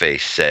 what's his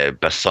face,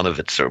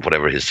 Basanovitz, or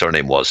whatever his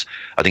surname was.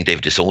 I think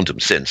they've disowned him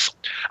since.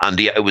 And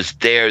yeah, it was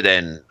there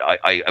then,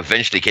 I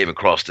eventually came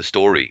across the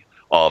story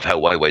of how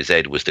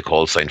YYZ was the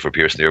call sign for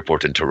Pearson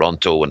Airport in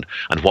Toronto, and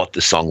what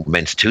the song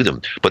meant to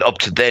them. But up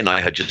to then,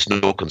 I had just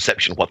no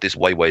conception what this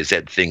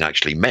YYZ thing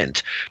actually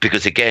meant.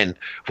 Because again,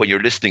 when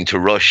you're listening to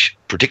Rush,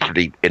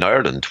 particularly in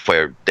Ireland,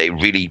 where they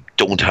really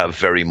don't have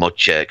very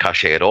much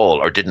cachet at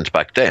all, or didn't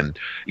back then,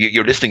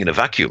 you're listening in a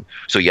vacuum.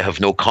 So you have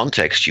no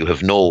context.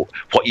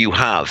 What you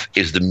have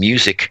is the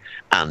music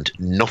and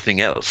nothing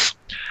else.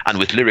 And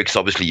with lyrics,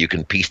 obviously, you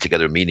can piece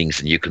together meanings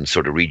and you can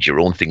sort of read your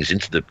own things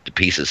into the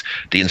pieces.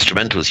 The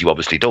instrumentals, you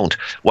obviously don't.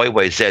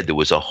 YYZ, there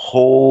was a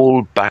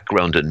whole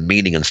background and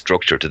meaning and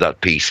structure to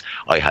that piece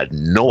I had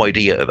no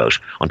idea about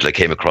until I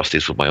came across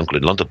this with my uncle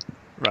in London.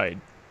 Right.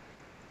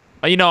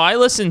 I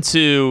listened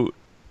to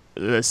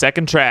the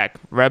second track,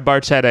 Red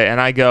Barchetta, and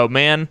I go,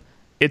 man,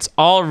 it's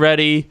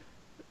already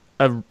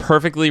a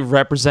perfectly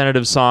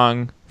representative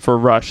song for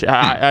Rush.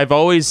 I've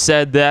always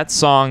said that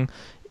song,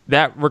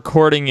 that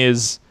recording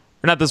is,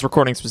 or not this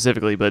recording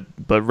specifically, but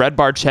Red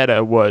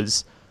Barchetta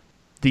was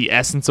the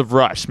essence of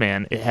Rush,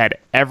 man. It had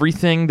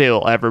everything they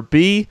will ever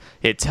be.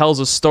 It tells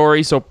a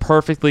story so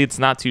perfectly. It's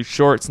not too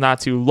short. It's not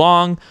too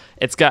long.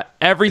 It's got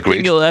everything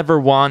Agreed. you'll ever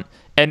want.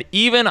 And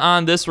even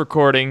on this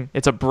recording,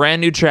 it's a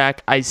brand new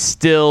track. I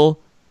still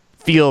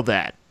feel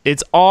that.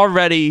 It's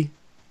already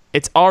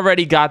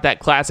got that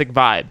classic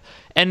vibe.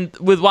 And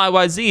with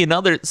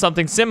YYZ,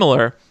 something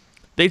similar,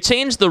 they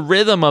changed the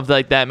rhythm of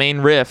like that main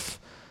riff,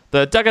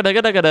 the da da da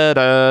da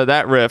da,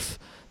 that riff.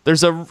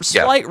 There's a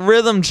slight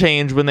rhythm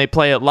change when they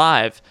play it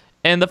live.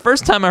 And the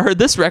first time I heard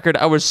this record,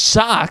 I was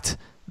shocked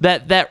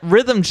that that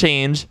rhythm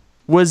change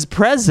was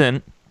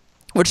present,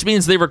 which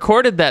means they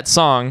recorded that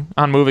song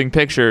on Moving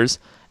Pictures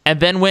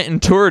and then went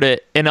and toured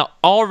it and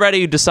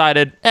already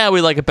decided, we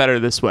like it better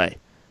this way.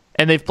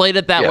 And they've played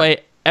it that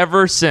way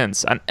ever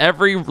since. On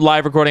every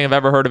live recording I've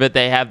ever heard of it,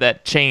 they have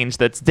that change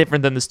that's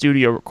different than the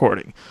studio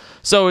recording.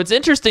 So it's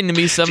interesting to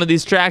me, some of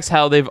these tracks,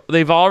 how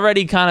they've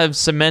already kind of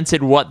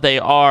cemented what they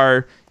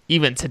are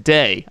even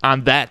today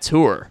on that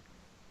tour.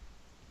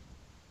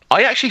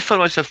 I actually found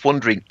myself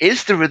wondering,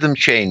 is the rhythm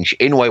change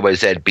in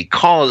YYZ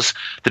because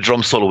the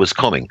drum solo is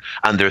coming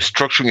and they're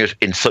structuring it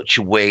in such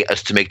a way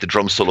as to make the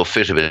drum solo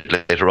fit a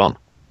bit later on?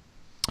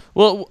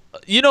 Well,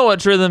 you know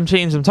what rhythm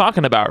change I'm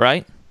talking about,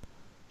 right?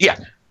 Yeah.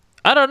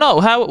 I don't know.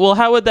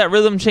 How would that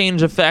rhythm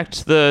change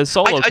affect the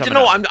solo? I don't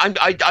know.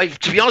 I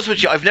to be honest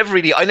with you, I never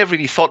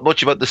really thought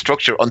much about the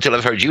structure until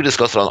I've heard you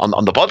discuss it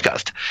on the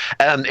podcast.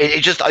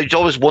 I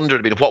always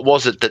wondered, what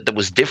was it that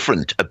was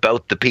different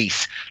about the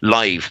piece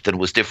live than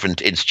was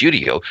different in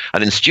studio?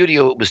 And in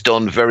studio, it was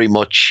done very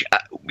much,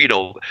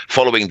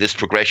 following this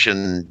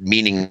progression,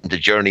 meaning the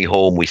journey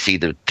home. We see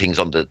the things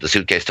on the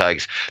suitcase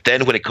tags.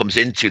 Then when it comes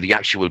into the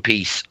actual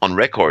piece on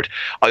record,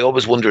 I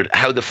always wondered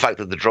how the fact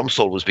that the drum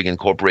solo was being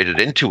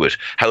incorporated into it,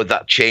 how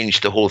that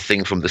changed the whole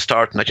thing from the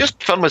start. And I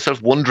just found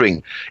myself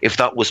wondering if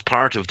that was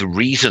part of the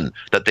reason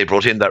that they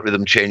brought in that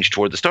rhythm change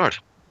toward the start.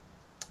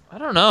 I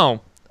don't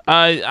know.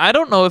 I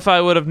don't know if I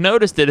would have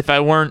noticed it if I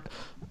weren't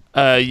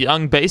a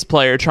young bass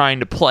player trying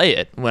to play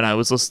it when I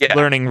was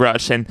learning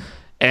Rush, and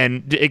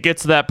it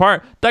gets to that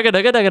part.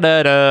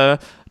 Da-ga-da-ga-da-ga-da-da.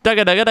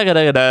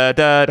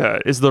 Da-ga-da-ga-da-ga-da-da-da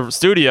is the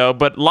studio,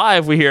 but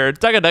live we hear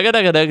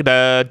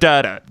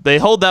da-ga-da-ga-da-ga-da-da-da. They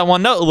hold that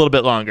one note a little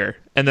bit longer,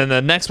 and then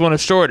the next one is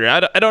shorter.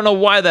 I don't know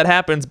why that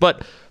happens,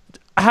 but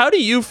how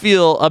do you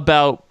feel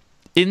about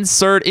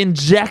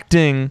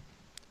injecting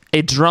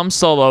a drum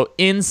solo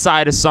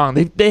inside a song?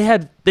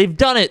 They've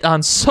done it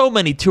on so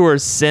many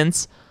tours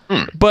since,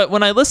 but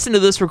when I listen to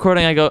this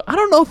recording, I go, I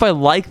don't know if I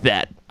like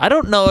that.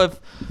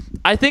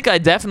 I think I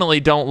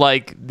definitely don't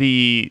like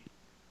the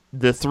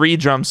 3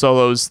 drum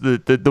solos,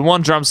 the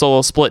one drum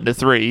solo split into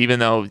 3, even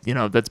though,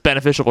 that's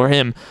beneficial for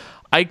him.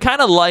 I kind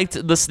of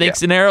liked the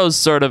Snakes and Arrows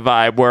sort of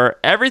vibe where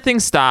everything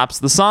stops,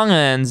 the song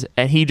ends,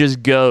 and he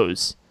just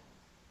goes.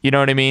 You know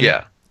what I mean?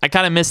 Yeah. I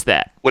kind of missed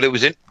that. Well, it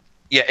was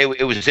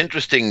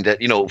interesting that,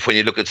 when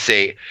you look at,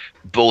 say,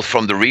 both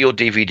from the Rio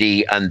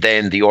DVD and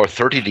then the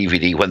R30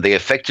 DVD, when they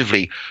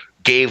effectively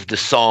gave the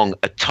song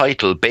a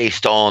title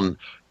based on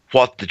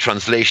what the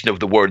translation of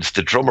the words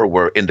 "the drummer"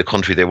 were in the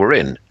country they were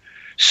in.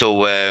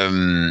 So,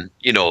 Del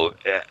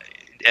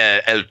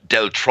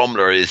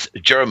Trommler is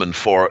German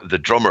for the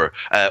drummer.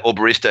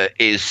 Oberista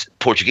is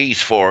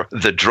Portuguese for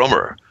the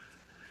drummer.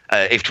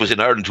 If it was in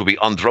Ireland, it would be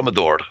On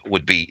Drumador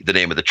would be the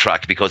name of the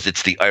track because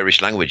it's the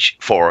Irish language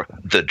for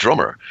the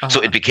drummer. Uh-huh.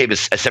 So it became a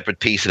separate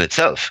piece in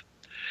itself.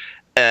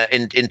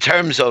 In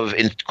terms of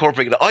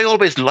incorporating it, I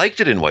always liked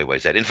it in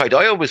YYZ. In fact,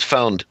 I always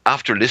found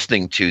after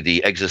listening to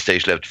the Exit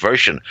Stage Left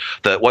version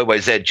that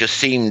YYZ just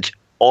seemed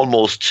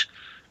almost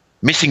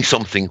missing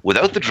something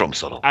without the drum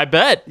solo. I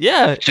bet,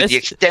 yeah. To the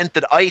extent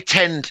that I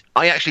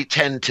actually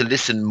tend to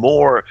listen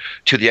more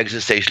to the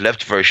Exit Stage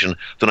Left version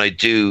than I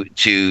do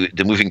to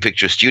the Moving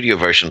Picture Studio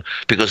version,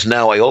 because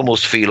now I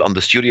almost feel on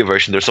the studio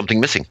version there's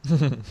something missing.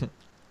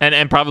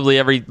 and probably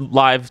every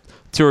live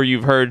tour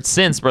you've heard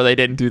since where they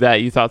didn't do that,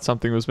 you thought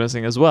something was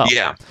missing as well.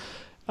 Yeah.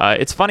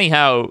 It's funny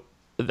how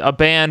a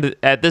band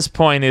at this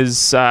point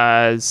is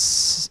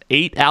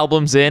 8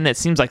 albums in. It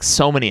seems like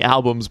so many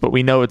albums, but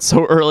we know it's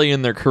so early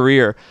in their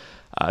career.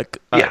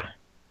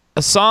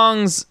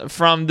 Songs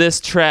from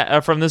this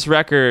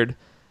record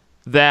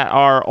that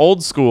are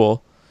old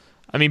school.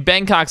 I mean,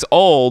 Bangkok's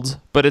old,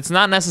 but it's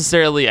not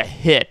necessarily a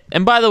hit.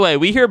 And by the way,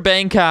 we hear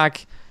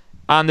Bangkok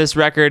on this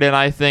record, and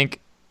I think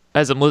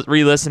as I'm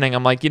re-listening,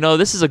 I'm like,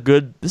 this is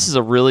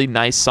a really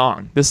nice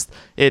song. It's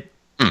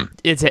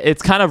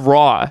kind of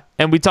raw,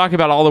 and we talk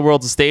about All the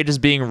World's a Stage as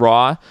being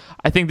raw.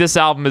 I think this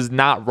album is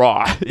not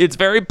raw. It's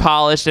very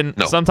polished and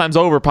sometimes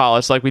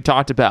over-polished, like we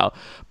talked about.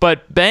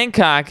 But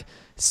Bangkok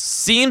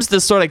seems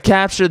to sort of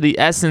capture the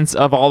essence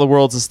of All the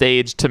World's a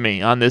Stage to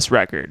me on this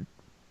record.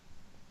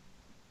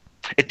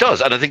 It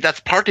does, and I think that's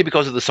partly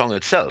because of the song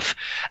itself.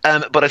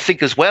 But I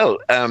think as well,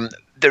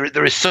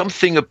 there is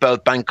something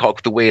about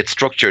Bangkok, the way it's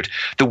structured,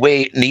 the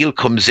way Neil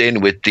comes in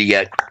with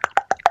the...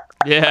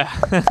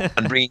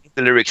 and bringing in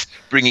the lyrics,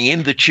 bringing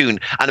in the tune.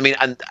 And I mean,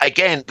 and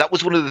again, that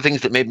was one of the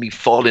things that made me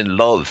fall in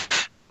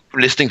love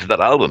listening to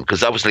that album,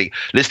 because obviously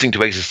listening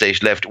to Exit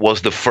Stage Left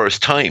was the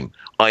first time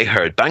I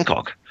heard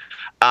Bangkok.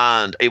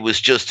 And it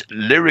was just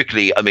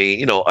lyrically, I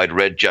mean, I'd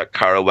read Jack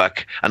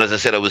Kerouac. And as I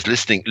said, I was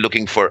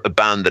looking for a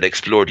band that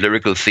explored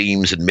lyrical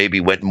themes and maybe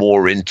went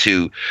more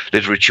into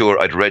literature.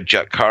 I'd read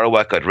Jack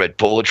Kerouac. I'd read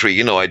poetry.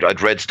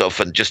 I'd read stuff,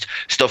 and just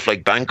stuff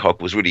like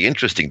Bangkok was really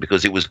interesting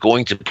because it was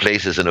going to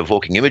places and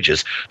evoking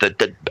images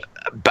that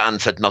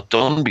bands had not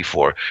done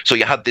before. So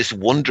you had this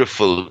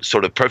wonderful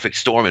sort of perfect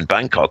storm in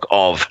Bangkok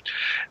of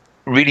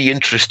really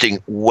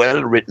interesting,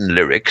 well-written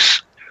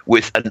lyrics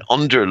with an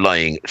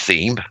underlying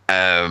theme,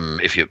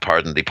 if you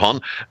pardon the pun,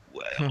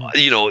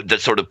 that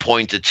sort of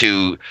pointed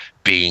to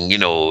being,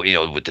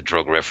 with the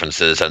drug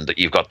references, and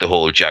you've got the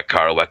whole Jack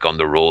Kerouac on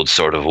the road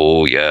sort of,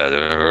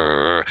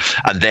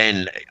 and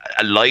then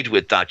allied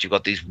with that, you've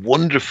got these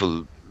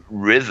wonderful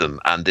rhythm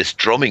and this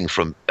drumming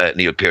from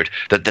Neil Peart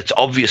that's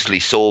obviously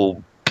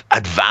so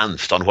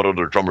advanced on what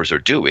other drummers are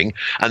doing,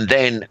 and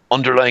then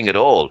underlying it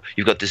all,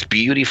 you've got this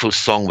beautiful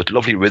song with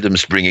lovely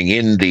rhythms bringing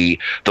in the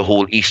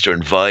whole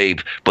Eastern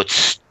vibe, but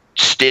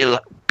still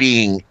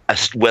being a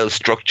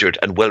well-structured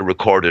and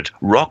well-recorded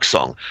rock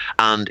song.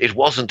 And it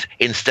wasn't,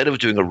 instead of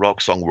doing a rock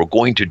song, we're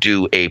going to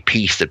do a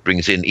piece that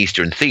brings in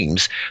Eastern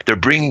themes. They're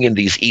bringing in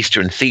these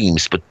Eastern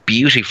themes, but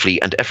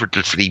beautifully and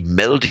effortlessly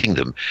melding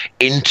them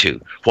into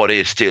what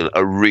is still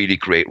a really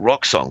great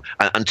rock song.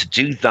 And to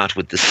do that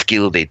with the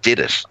skill they did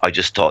it, I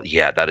just thought,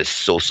 that is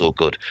so, so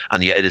good.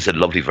 And it is a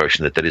lovely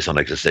version that is on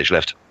Exit Stage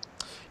Left.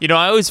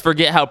 I always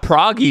forget how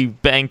proggy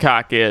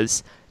Bangkok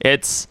is.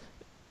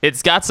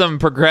 It's got some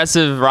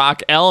progressive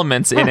rock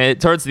elements in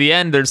it. Towards the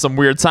end, there's some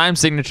weird time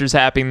signatures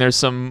happening. There's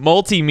some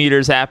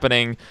multimeters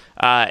happening,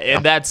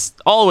 and that's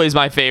always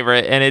my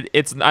favorite. And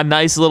it's a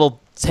nice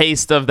little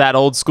taste of that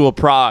old school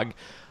prog.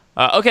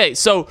 Okay,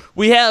 so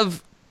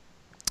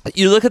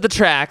you look at the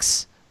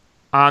tracks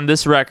on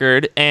this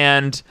record,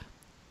 and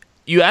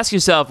you ask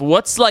yourself,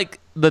 what's like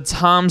the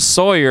Tom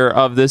Sawyer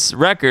of this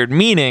record?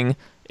 Meaning,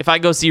 if I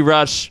go see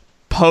Rush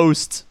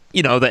post,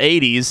 the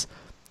 80s,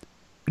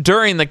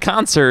 during the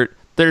concert,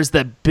 there's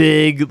the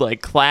big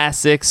like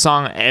classic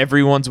song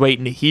everyone's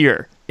waiting to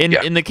hear.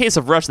 In the case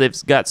of Rush,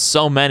 they've got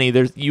so many.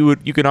 You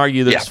can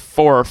argue there's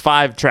 4 or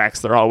 5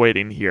 tracks they're all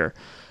waiting to hear.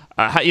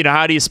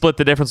 How do you split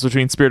the difference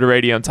between Spirit of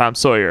Radio and Tom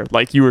Sawyer,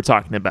 like you were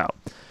talking about?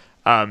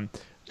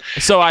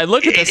 So I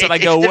look at this and I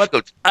go,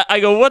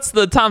 what's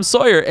the Tom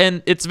Sawyer?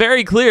 And it's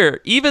very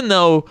clear, even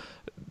though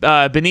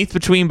Beneath,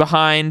 Between,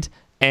 Behind,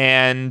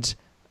 and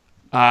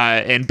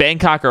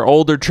Bangkok are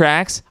older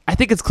tracks, I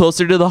think it's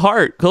Closer to the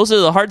Heart. Closer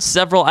to the Heart's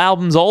several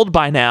albums old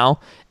by now.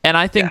 And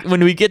I think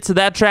when we get to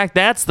that track,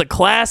 that's the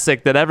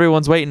classic that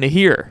everyone's waiting to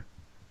hear.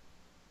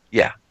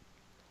 Yeah.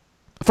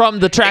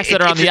 From the tracks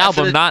that are on the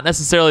album, not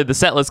necessarily the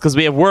set list, because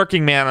we have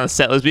Working Man on the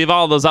set list. We have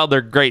all those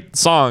other great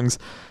songs,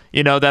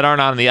 that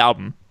aren't on the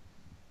album.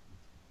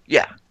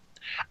 Yeah.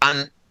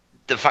 And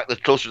the fact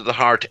that Closer to the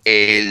Heart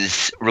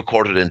is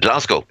recorded in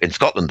Glasgow, in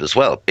Scotland as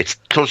well. It's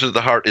Closer to the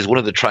Heart is one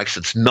of the tracks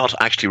that's not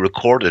actually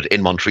recorded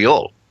in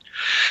Montreal.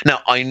 Now,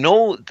 I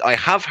know I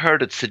have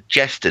heard it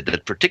suggested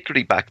that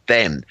particularly back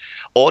then,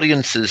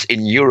 audiences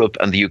in Europe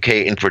and the UK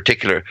in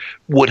particular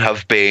would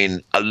have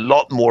been a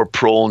lot more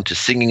prone to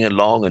singing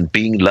along and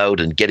being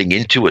loud and getting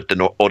into it than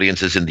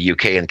audiences in the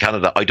UK and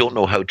Canada. I don't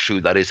know how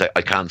true that is.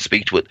 I can't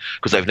speak to it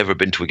because I've never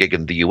been to a gig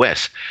in the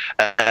US.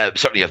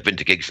 Certainly, I've been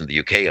to gigs in the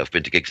UK. I've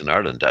been to gigs in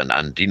Ireland,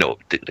 and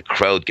the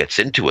crowd gets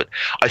into it.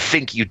 I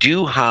think you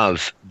do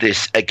have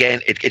this,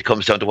 again, it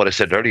comes down to what I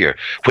said earlier.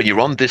 When you're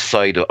on this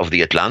side of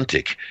the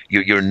Atlantic,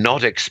 you're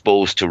not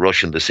exposed to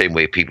Rush in the same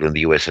way people in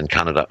the US and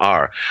Canada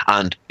are.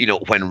 And,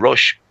 when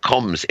Rush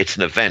comes, it's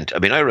an event. I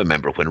mean, I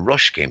remember when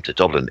Rush came to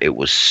Dublin, it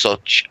was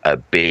such a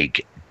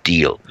big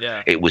deal.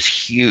 Yeah. It was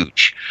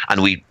huge.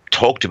 And we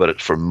talked about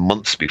it for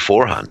months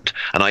beforehand.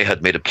 And I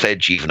had made a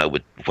pledge even,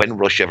 when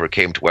Rush ever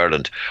came to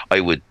Ireland, I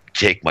would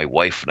take my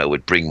wife and I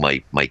would bring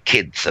my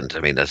kids. And I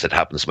mean, as it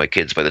happens, my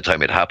kids, by the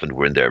time it happened,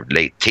 were in their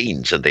late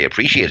teens and they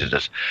appreciated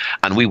it.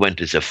 And we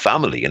went as a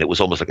family, and it was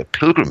almost like a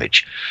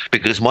pilgrimage,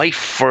 because my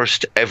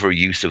first ever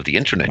use of the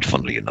internet,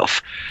 funnily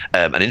enough,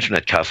 an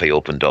internet cafe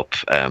opened up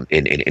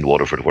in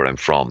Waterford, where I'm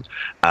from.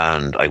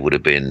 And I would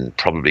have been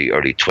probably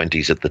early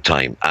 20s at the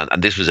time.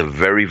 And this was a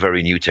very,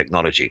 very new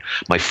technology.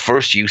 My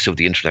first use of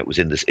the internet was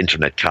in this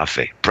internet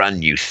cafe, brand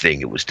new thing.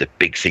 It was the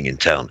big thing in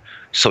town.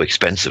 So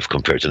expensive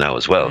compared to now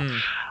as well.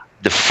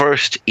 The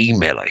first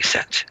email I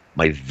sent,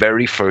 my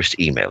very first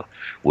email,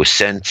 was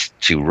sent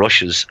to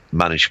Rush's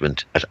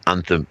management at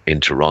Anthem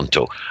in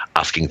Toronto,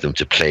 asking them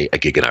to play a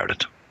gig in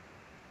Ireland.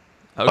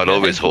 Okay. I'll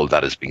always hold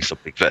that as being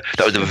something. That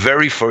was the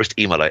very first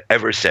email I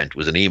ever sent,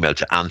 was an email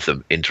to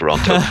Anthem in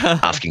Toronto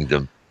asking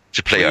them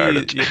to play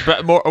Ireland.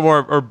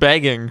 Or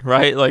begging,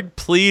 right? Like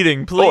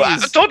pleading,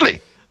 please. Oh,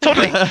 totally.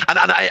 Totally,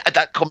 and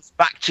that comes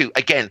back to,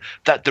 again,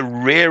 that the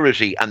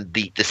rarity and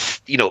the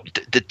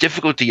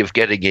difficulty of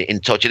getting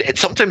in touch.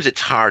 Sometimes it's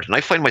hard, and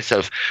I find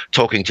myself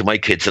talking to my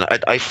kids, and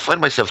I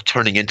find myself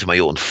turning into my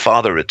own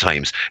father at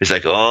times. It's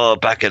like, oh,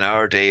 back in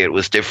our day it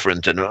was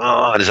different, and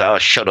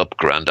shut up,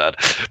 Grandad.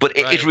 But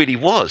it really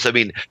was. I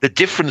mean, the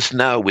difference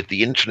now with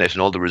the internet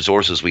and all the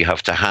resources we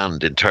have to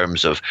hand in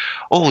terms of,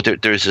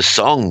 there's a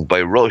song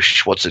by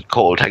Rush. What's it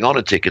called? Hang on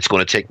a tick. It's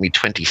going to take me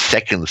 20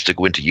 seconds to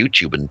go into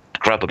YouTube and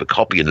grab up a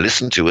copy and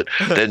listen to it,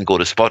 then go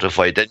to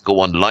Spotify, then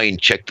go online,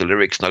 check the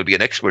lyrics, and I'll be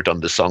an expert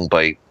on the song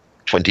by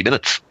 20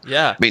 minutes.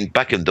 Yeah. I mean,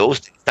 back in those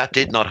days, that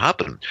did not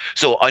happen.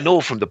 So I know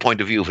from the point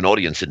of view of an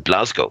audience in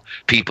Glasgow,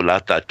 people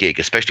at that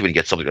gig, especially when you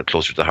get something that's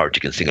Closer to the Heart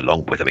you can sing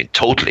along with, I mean,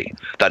 totally,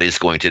 that is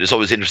going to, it's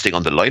always interesting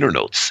on the liner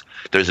notes,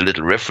 there's a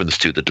little reference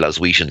to the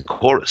Glaswegian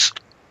chorus.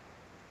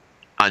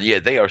 And yeah,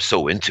 they are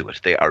so into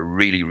it. They are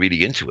really,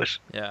 really into it.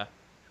 Yeah.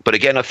 But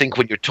again, I think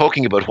when you're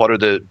talking about what are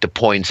the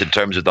points in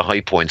terms of the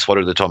high points, what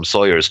are the Tom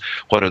Sawyers,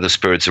 what are the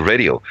Spirits of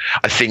Radio,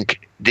 I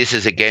think this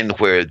is again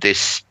where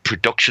this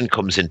production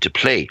comes into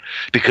play.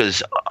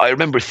 Because I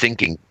remember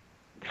thinking,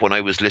 when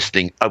I was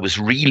listening, I was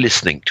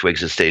re-listening to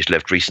Exit Stage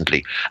Left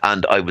recently,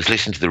 and I was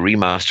listening to the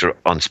remaster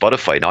on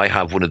Spotify. Now, I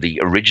have one of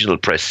the original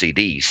press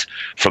CDs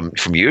from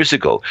years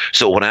ago.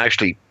 So when I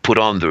actually put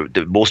on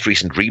the most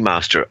recent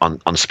remaster on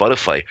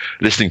Spotify,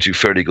 listening to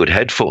fairly good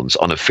headphones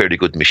on a fairly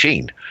good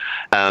machine,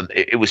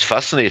 it was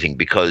fascinating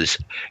because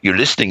you're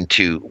listening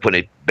to when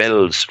it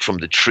bells from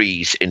the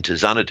trees into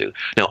Xanadu.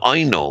 Now,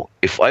 I know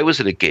if I was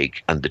at a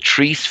gig and the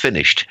trees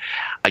finished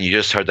and you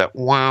just heard that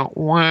wah,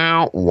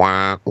 wah,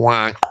 wah,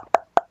 wah.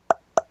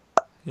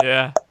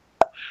 Yeah.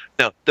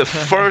 Now, the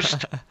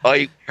first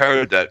I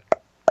heard that,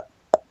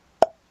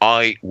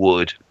 I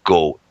would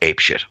go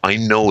apeshit. I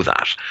know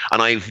that.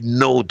 And I've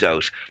no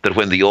doubt that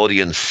when the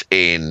audience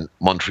in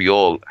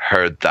Montreal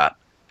heard that,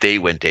 they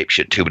went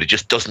apeshit too, but it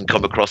just doesn't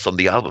come across on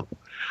the album.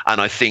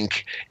 And I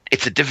think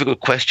it's a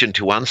difficult question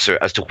to answer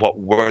as to what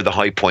were the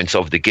high points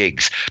of the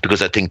gigs,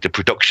 because I think the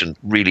production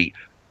really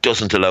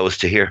doesn't allow us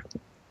to hear.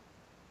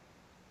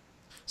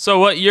 So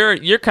what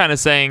you're kind of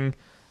saying,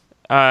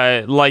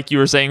 like you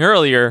were saying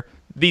earlier,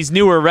 these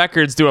newer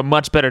records do a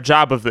much better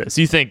job of this.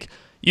 You think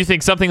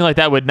something like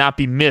that would not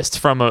be missed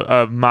from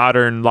a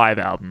modern live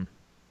album?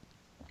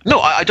 No,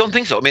 I don't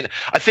think so. I mean,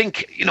 I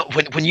think,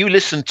 when you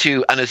listen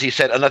to, and as you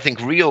said, and I think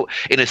Rio,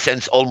 in a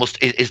sense,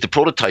 almost is the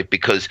prototype,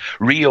 because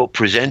Rio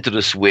presented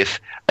us with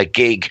a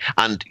gig,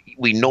 and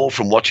we know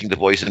from watching the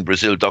Voice in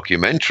Brazil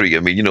documentary, I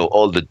mean,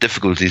 all the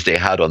difficulties they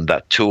had on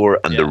that tour,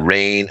 and the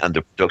rain and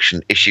the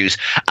production issues,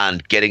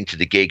 and getting to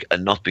the gig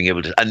and not being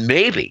able to, and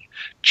maybe,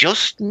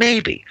 just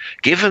maybe,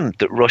 given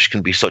that Rush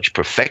can be such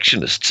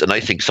perfectionists, and I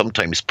think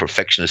sometimes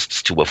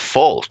perfectionists to a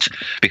fault,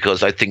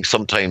 because I think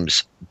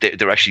sometimes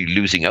they're actually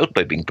losing out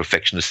by being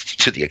perfectionists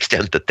to the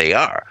extent that they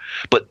are.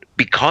 But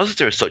because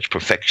they're such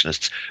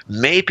perfectionists,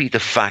 maybe the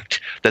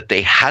fact that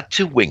they had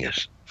to wing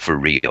it for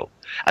Rio,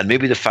 and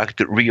maybe the fact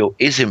that Rio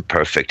is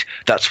imperfect,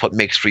 that's what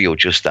makes Rio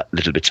just that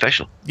little bit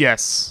special.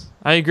 Yes,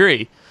 I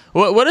agree.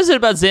 What is it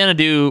about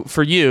Xanadu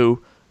for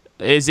you?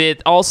 Is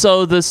it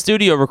also the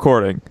studio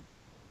recording?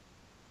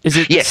 Is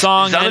it the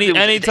song?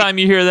 Anytime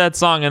you hear that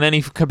song in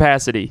any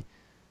capacity?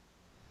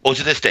 Oh,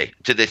 to this day,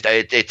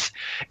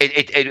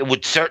 it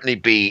would certainly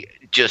be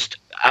just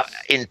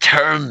in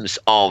terms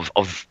of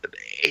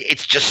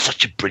it's just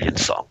such a brilliant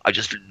song. I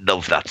just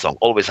love that song,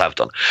 always have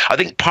done. I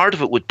think part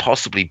of it would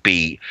possibly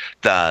be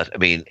that, I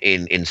mean,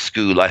 in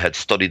school I had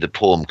studied the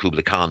poem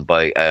Kubla Khan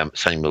by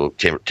Samuel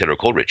Taylor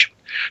Coleridge,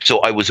 so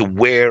I was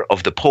aware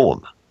of the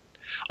poem.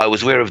 I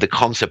was aware of the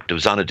concept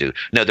of Xanadu.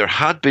 Now, there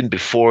had been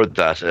before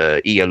that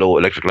ELO,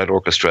 Electric Light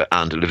Orchestra,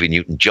 and Olivia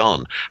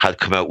Newton-John had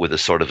come out with a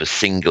sort of a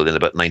single in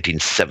about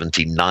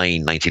 1979,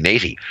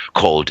 1980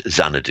 called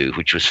Xanadu,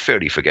 which was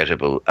fairly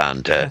forgettable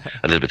and a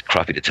little bit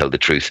crappy, to tell the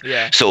truth.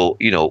 Yeah. So,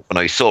 when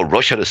I saw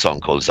Rush had a song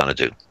called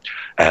Xanadu,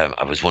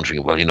 I was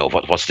wondering, well,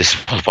 what's this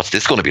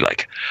going to be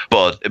like?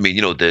 But, I mean,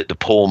 the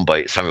poem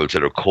by Samuel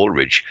Taylor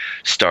Coleridge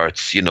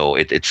starts,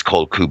 it's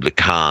called Kubla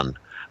Khan.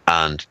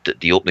 And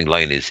the opening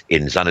line is,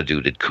 "In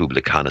Xanadu did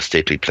Kubla Khan a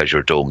stately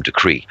pleasure dome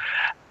decree."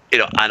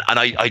 And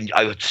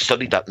I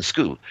studied that in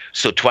school.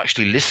 So to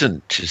actually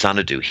listen to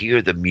Xanadu, hear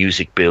the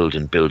music build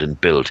and build and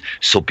build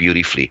so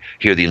beautifully,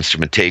 hear the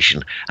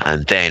instrumentation,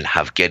 and then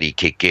have Geddy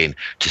kick in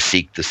to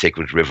seek the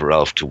sacred river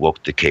Alf, to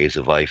walk the caves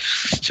of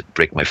ice, to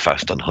break my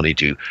fast on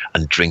honeydew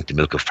and drink the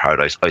milk of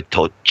paradise. I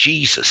thought,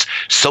 Jesus,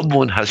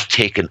 someone has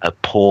taken a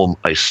poem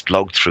I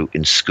slogged through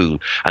in school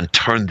and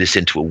turned this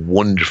into a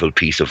wonderful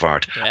piece of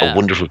art, a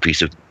wonderful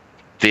piece of,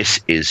 this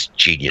is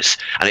genius.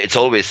 And it's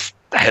always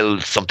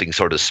held something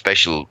sort of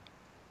special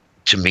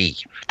to me,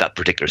 that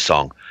particular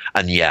song.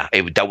 And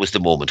that was the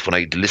moment when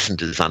I listened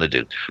to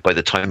Xanadu. By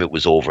the time it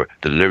was over,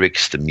 the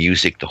lyrics, the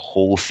music, the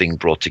whole thing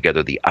brought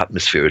together, the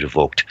atmosphere it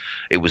evoked.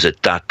 It was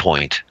at that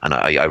point, and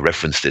I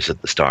referenced this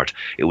at the start,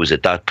 it was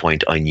at that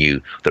point I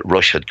knew that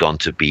Rush had gone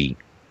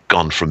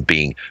from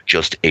being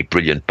just a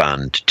brilliant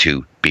band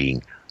to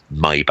being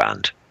my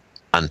band.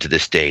 And to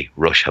this day,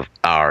 Rush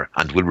are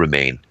and will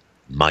remain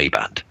my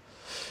band.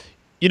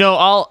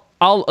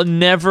 I'll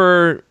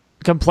never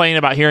complain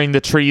about hearing the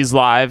Trees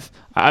live.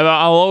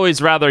 I'll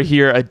always rather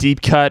hear a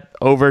deep cut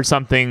over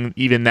something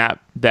even that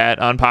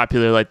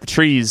unpopular like the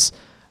Trees,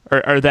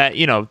 or that,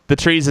 the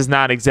Trees is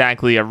not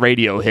exactly a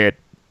radio hit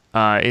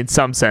in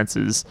some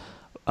senses,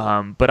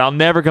 but I'll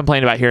never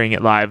complain about hearing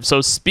it live.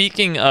 So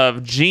speaking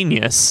of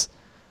genius,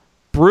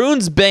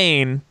 Bruins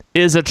Bane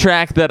is a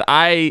track that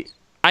I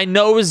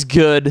know is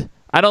good.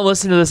 I don't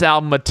listen to this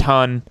album a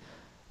ton,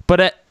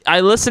 but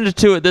I listened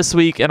to it this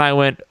week and I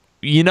went,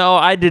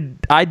 I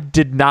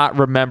did not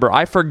remember.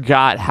 I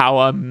forgot how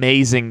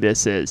amazing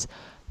this is.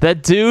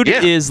 That dude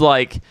is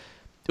like,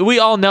 we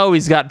all know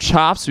he's got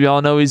chops. We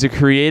all know he's a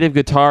creative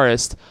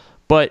guitarist,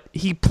 but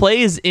he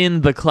plays in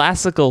the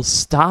classical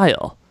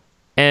style.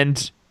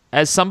 And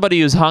as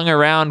somebody who's hung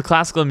around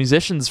classical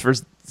musicians for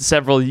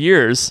several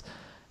years,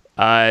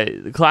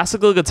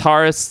 classical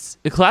guitar is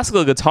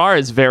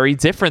very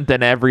different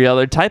than every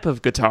other type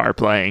of guitar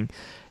playing,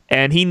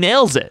 and he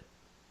nails it.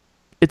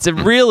 It's a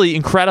really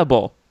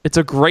incredible. It's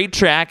a great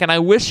track, and I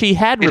wish he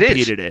had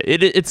repeated it.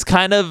 It's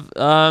kind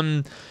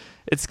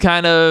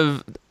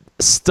of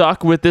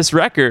stuck with this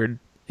record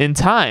in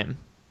time.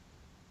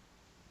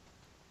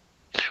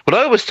 Well,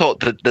 I always thought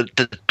that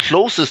the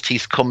closest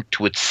he's come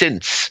to it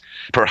since,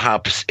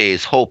 perhaps,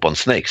 is Hope on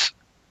Snakes.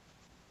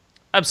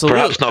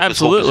 Absolutely, perhaps not.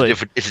 Absolutely,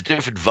 Hope it's a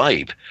different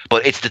vibe,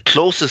 but it's the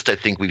closest I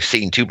think we've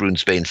seen to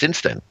Bruins Bane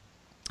since then.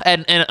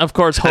 And of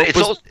course,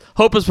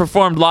 Hope was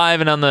performed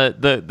live, and on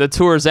the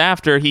tours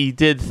after, he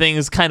did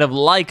things kind of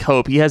like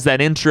Hope. He has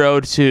that intro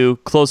to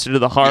Closer to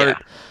the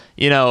Heart,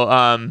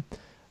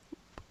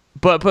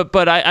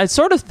 But I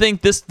sort of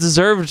think this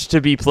deserved to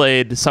be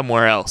played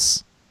somewhere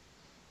else.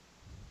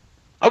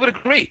 I would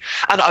agree.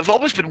 And I've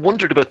always been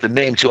wondered about the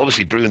name too.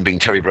 Obviously, Bruin being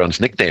Terry Brown's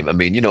nickname. I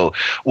mean,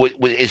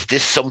 is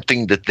this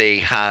something that they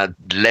had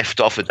left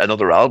off at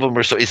another album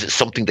or so? Is it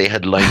something they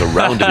had lying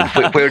around?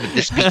 And where did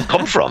this beat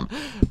come from?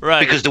 Right.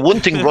 Because the one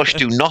thing Rush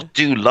do not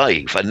do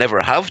live and never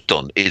have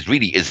done is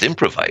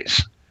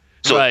improvise.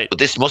 So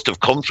this must have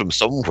come from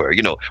somewhere.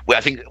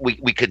 I think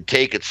we could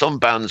take it. Some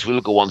bands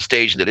will go on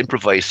stage and they'll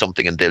improvise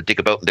something and they'll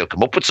dig about and they'll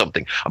come up with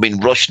something. I mean,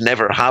 Rush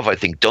never have, I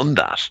think, done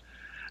that.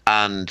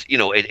 And,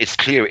 it's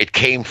clear it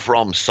came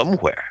from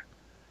somewhere.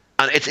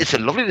 And it's a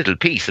lovely little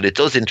piece, and it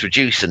does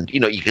introduce, and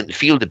you can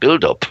feel the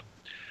build up.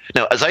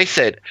 Now, as I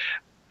said,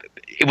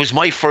 it was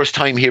my first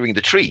time hearing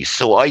the Trees,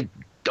 so I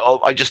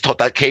just thought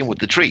that came with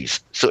the Trees.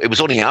 So it was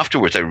only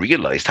afterwards I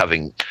realized,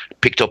 having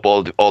picked up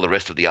all the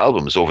rest of the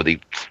albums over the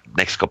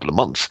next couple of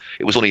months,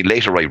 it was only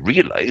later I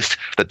realized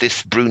that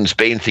this Brune's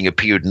Bane thing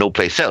appeared no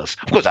place else.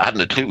 Of course, I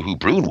hadn't a clue who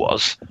Brune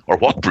was or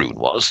what Brune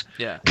was.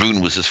 Yeah.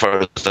 Brune was, as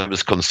far as I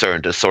was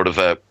concerned, a sort of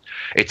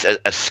it's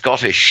a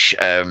Scottish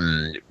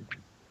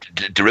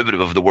derivative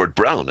of the word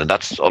brown, and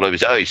that's all I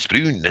was. It's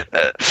Brune,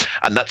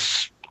 and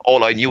that's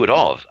all I knew it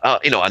of.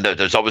 And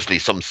there's obviously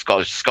some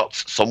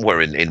Scots somewhere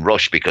in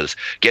Rush, because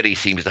Geddy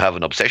seems to have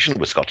an obsession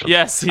with Scotland.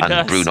 Yes, he does.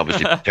 And Brune,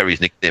 obviously, Terry's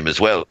nickname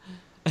as well.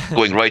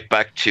 Going right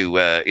back to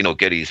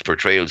Geddy's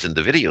portrayals in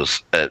the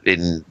videos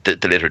in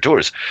the later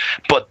tours.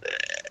 But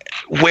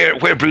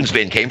where Brune's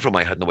Bane came from,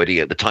 I had no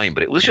idea at the time,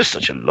 but it was just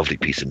such a lovely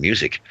piece of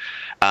music.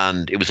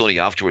 And it was only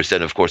afterwards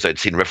then, of course, I'd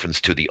seen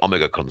reference to the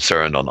Omega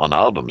Concern on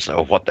albums.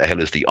 Now, what the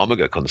hell is the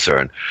Omega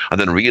Concern? And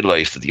then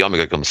realized that the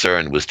Omega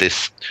Concern was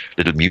this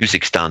little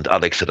music stand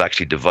Alex had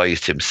actually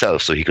devised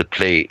himself, so he could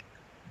play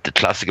the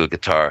classical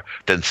guitar,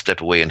 then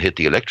step away and hit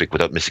the electric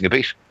without missing a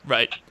beat.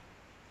 Right.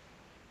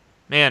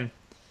 Man.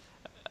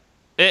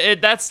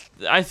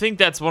 I think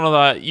that's one of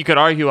the, you could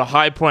argue, a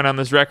high point on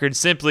this record.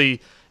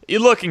 Simply,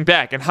 looking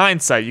back in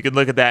hindsight, you could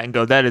look at that and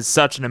go, that is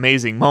such an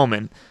amazing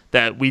moment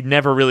that we'd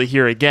never really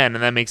hear again,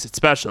 and that makes it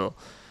special.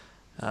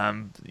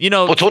 Oh,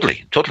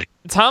 totally.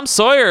 Tom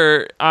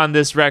Sawyer on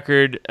this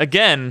record,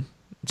 again,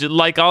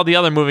 like all the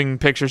other Moving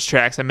Pictures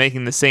tracks, I'm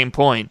making the same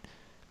point.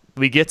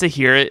 We get to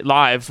hear it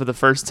live for the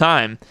first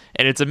time,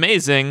 and it's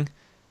amazing.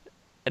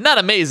 Not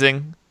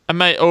amazing, I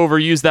might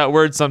overuse that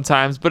word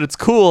sometimes, but it's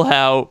cool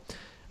how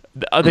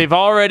they've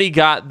already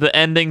got the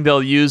ending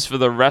they'll use for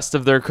the rest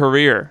of their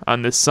career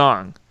on this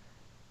song.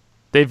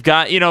 They've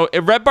got,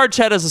 Red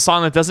Barchetta is a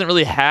song that doesn't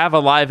really have a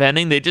live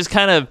ending. They just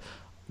kind of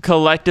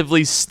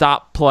collectively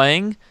stop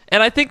playing.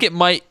 And I think it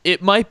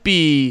might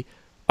be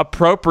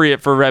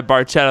appropriate for Red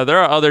Barchetta. There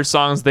are other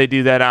songs they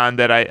do that on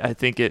that I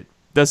think it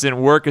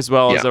doesn't work as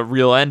well as a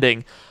real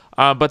ending.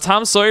 But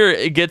Tom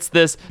Sawyer gets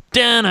this,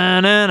 it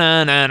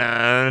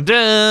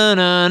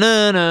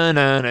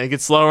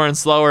gets slower and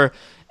slower.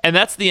 And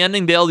that's the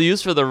ending they'll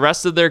use for the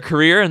rest of their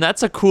career, and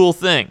that's a cool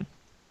thing.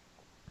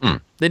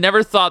 They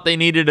never thought they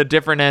needed a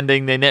different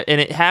ending, and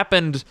it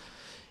happened.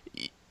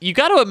 You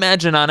got to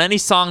imagine, on any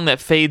song that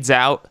fades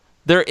out,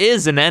 there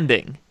is an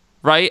ending,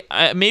 right?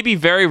 Maybe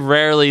very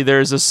rarely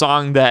there's a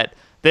song that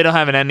they don't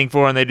have an ending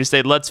for, and they just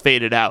say, let's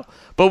fade it out.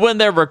 But when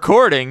they're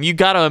recording, you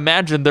got to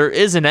imagine there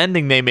is an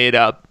ending they made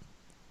up,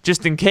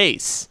 just in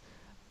case.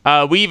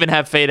 We even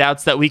have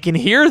fade-outs that we can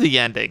hear the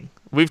ending.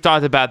 We've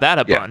talked about that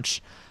a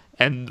bunch.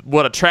 And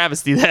what a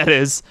travesty that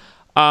is.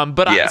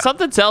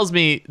 Something tells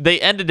me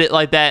they ended it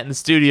like that in the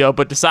studio,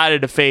 but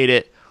decided to fade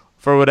it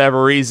for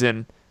whatever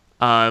reason,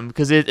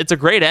 because it's a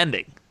great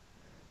ending.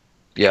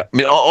 Yeah, I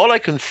mean, all I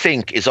can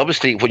think is,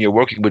 obviously, when you're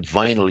working with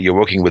vinyl, you're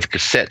working with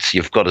cassettes,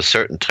 you've got a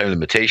certain time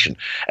limitation.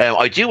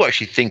 I do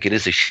actually think it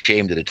is a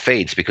shame that it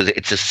fades, because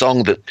it's a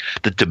song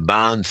that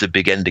demands a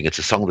big ending. It's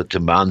a song that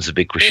demands a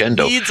big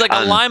crescendo. It needs like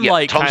a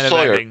Limelight kind of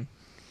ending.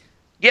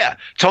 Yeah,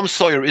 Tom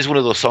Sawyer is one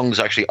of those songs,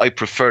 actually, I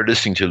prefer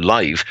listening to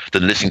live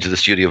than listening to the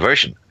studio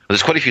version.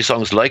 There's quite a few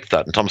songs like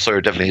that, and Tom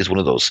Sawyer definitely is one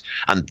of those.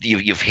 And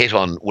you've hit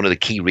on one of the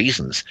key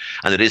reasons,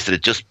 and it is that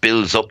it just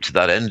builds up to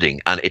that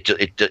ending, and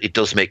it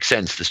does make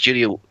sense. The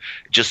studio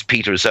just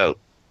peters out.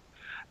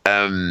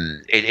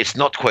 It's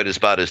not quite as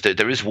bad as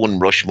there is one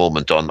Rush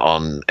moment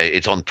on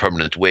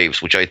Permanent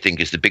Waves, which I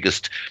think is the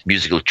biggest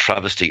musical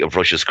travesty of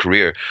Rush's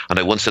career. And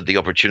I once had the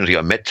opportunity.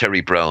 I met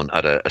Terry Brown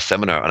at a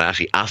seminar, and I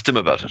actually asked him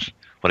about it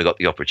when I got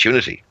the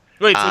opportunity.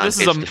 Wait, so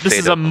this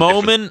is a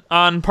moment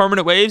on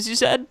Permanent Waves, you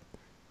said?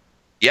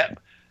 Yeah.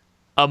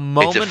 A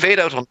moment? It's a fade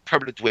out on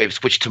Permanent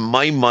Waves, which to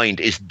my mind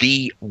is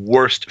the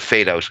worst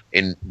fade out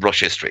in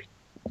Rush history.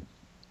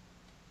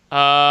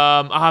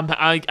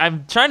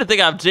 I'm trying to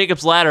think of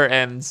Jacob's Ladder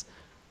ends,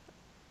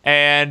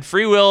 and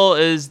Free Will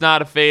is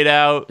not a fade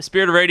out.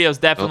 Spirit of Radio is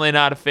definitely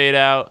not a fade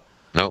out.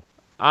 No.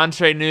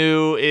 Entre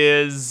Nous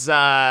is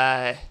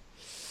not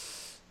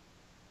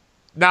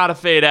a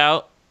fade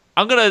out.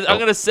 I'm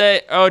gonna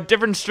say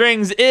Different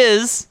Strings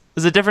is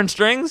it Different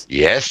Strings?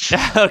 Yes.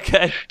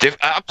 Okay.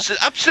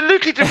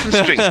 Absolutely different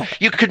strings.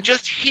 You can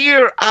just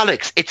hear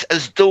Alex. It's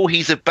as though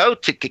he's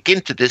about to kick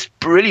into this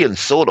brilliant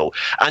solo,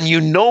 and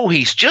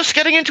he's just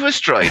getting into his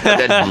stride. And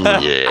then,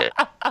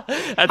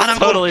 That's and I'm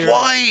totally going,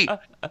 right. why?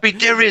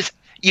 But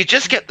you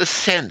just get the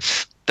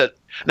sense that.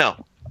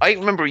 Now, I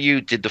remember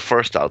you did the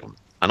first album,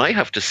 and I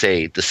have to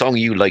say the song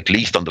you liked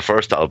least on the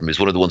first album is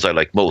one of the ones I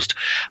like most,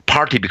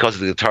 partly because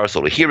of the guitar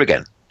solo. Here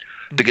Again.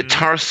 The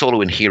guitar solo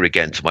in Here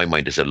Again, to my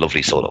mind, is a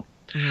lovely solo.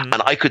 And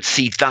I could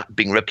see that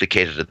being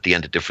replicated at the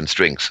end of Different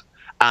Strings.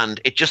 And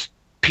it just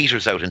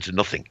peters out into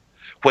nothing.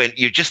 When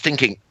you're just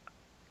thinking,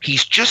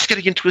 he's just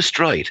getting into his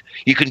stride.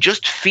 You can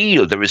just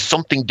feel there is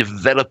something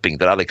developing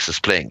that Alex is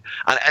playing.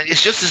 And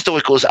it's just as though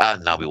it goes,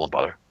 now we won't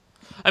bother.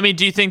 I mean,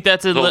 do you think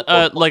that's like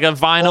a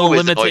vinyl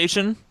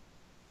limitation?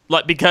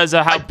 Like because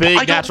of how big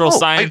I don't natural know.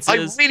 science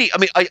is?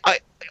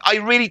 I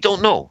really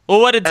don't know. Well,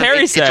 what did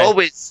Terry say? It's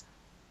always.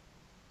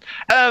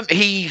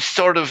 He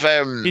sort of.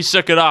 He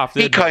shook it off.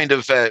 He kind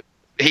of.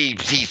 He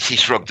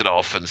shrugged it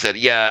off and said,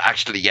 "Yeah,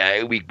 actually,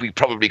 yeah, we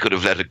probably could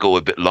have let it go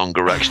a bit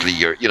longer. Actually,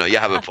 you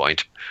have a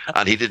point."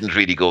 And he didn't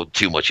really go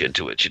too much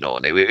into it,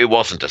 and it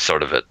wasn't a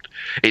sort of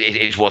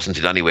it wasn't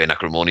in any way an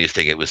acrimonious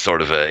thing. It was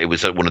sort of it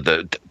was at one of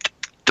the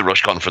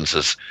Rush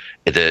conferences,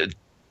 the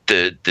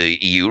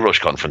EU Rush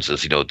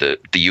conferences, the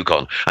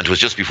Yukon, and it was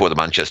just before the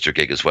Manchester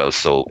gig as well.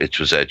 So it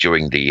was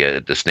during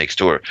the Snakes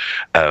tour,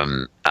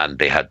 and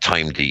they had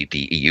timed the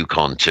EU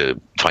Con to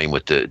time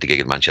with the gig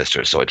in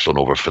Manchester. So I'd flown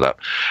over for that.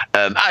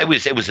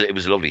 It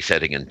was a lovely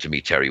setting, and to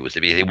meet Terry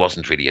it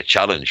wasn't really a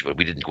challenge, but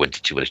we didn't go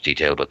into too much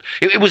detail. But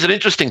it was an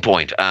interesting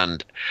point,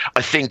 and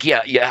I think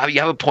you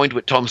have a point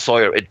with Tom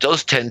Sawyer. It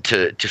does tend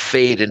to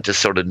fade into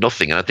sort of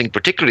nothing, and I think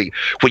particularly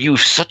when you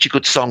have such a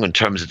good song in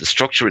terms of the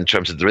structure, in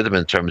terms of the rhythm,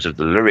 in terms of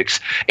the lyrics,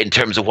 in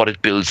terms of what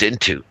it builds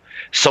into,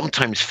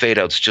 sometimes fade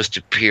outs just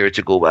appear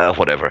to go, well,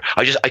 whatever.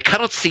 I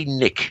cannot see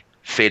Nick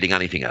fading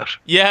anything out.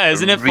 Yeah,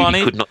 isn't it really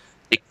funny? Could not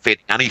Nick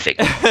fading anything.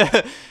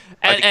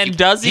 and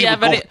does he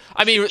have any?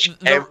 I mean,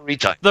 every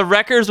time the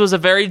Wreckers was a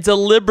very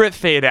deliberate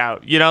fade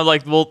out.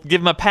 Like we'll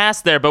give him a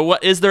pass there, but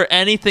what is there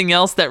anything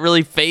else that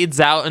really fades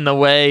out in the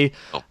way?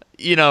 No.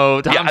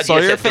 Tom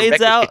Sawyer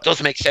fades out. It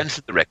does make sense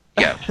in the record.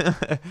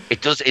 Yeah,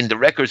 it does in the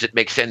records. It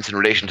makes sense in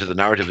relation to the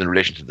narrative, in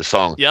relation to the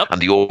song,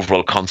 and the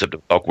overall concept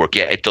of Clockwork.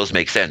 Yeah, it does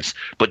make sense.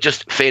 But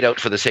just fade out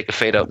for the sake of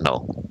fade out,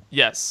 no.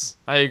 Yes,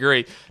 I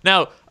agree.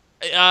 Now,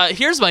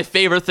 here's my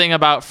favorite thing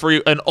about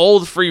an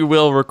old Free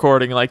Will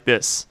recording like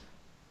this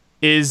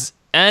is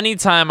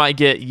anytime I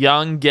get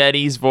young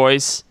Geddy's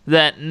voice,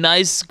 that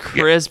nice,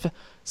 crisp,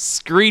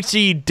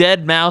 screechy,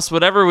 dead mouse,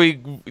 whatever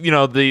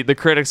the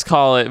critics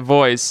call it,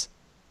 voice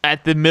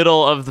at the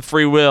middle of the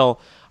Free Will.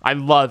 I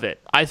love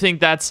it. I think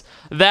that's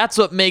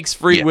what makes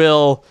Free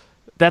Will.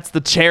 That's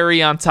the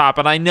cherry on top.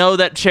 And I know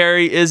that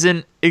cherry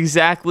isn't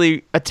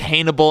exactly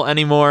attainable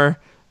anymore,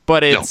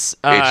 but it's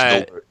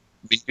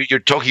you're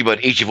talking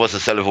about Each of Us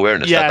a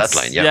Self-Awareness. Yes,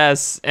 that line, yeah.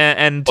 Yes,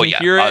 and to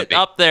hear it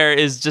up there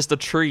is just a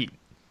treat.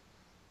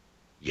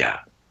 Yeah.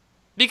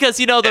 Because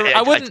I don't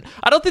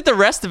think the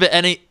rest of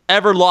it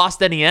ever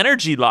lost any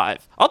energy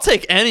live. I'll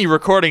take any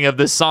recording of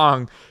this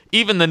song,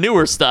 even the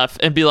newer stuff,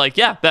 and be like,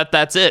 yeah,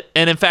 that's it.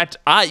 And in fact,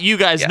 you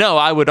guys know,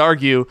 I would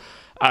argue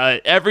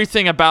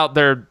everything about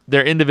their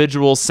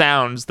individual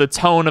sounds, the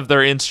tone of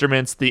their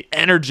instruments, the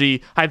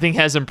energy, I think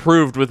has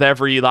improved with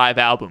every live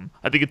album.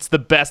 I think it's the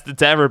best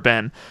it's ever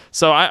been.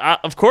 So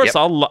of course,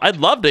 I'd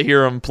love to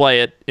hear them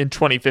play it in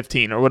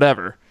 2015 or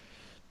whatever.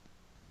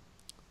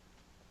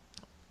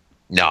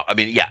 No,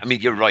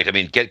 you're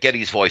right.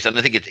 Geddy's voice, and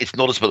I think it's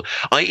noticeable.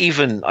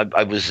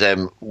 I was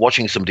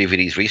watching some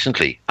DVDs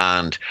recently,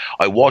 and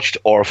I watched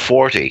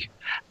R40,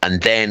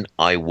 and then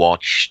I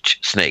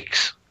watched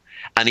Snakes,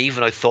 and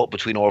even I thought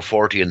between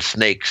R40 and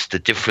Snakes, the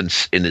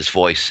difference in his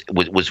voice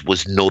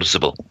was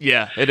noticeable.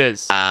 Yeah, it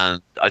is.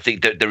 And I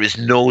think that there is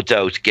no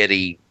doubt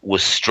Geddy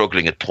was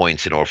struggling at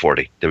points in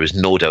R40. There is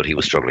no doubt he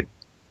was struggling.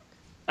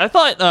 I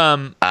thought,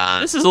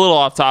 this is a little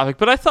off topic,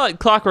 but I thought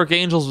Clockwork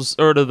Angels was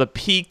sort of the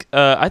peak.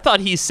 I thought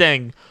he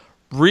sang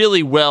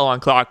really well on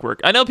Clockwork.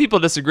 I know people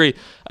disagree.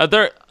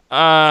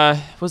 Or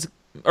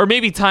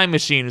maybe Time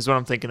Machine is what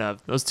I'm thinking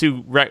of. Those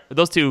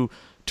two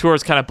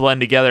tours kind of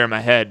blend together in my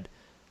head.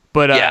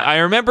 But I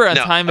remember on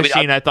Time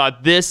Machine, I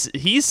thought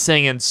he's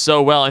singing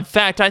so well. In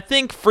fact, I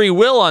think Free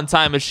Will on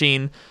Time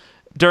Machine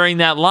during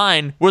that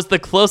line was the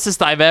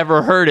closest I've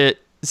ever heard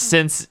it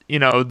since,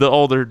 the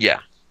older...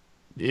 Yeah.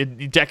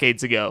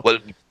 Decades ago. Well,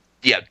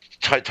 yeah,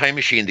 Time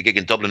Machine, the gig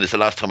in Dublin, is the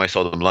last time I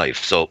saw them live.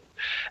 So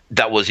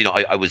that was,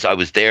 I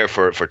was there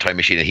for Time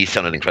Machine, and he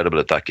sounded incredible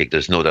at that gig.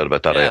 There's no doubt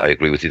about that. Yeah. I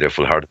agree with you there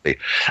full-heartedly.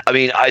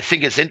 I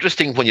think it's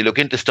interesting when you look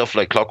into stuff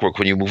like Clockwork,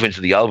 when you move into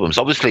the albums.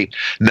 Obviously,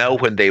 now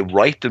when they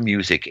write the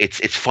music,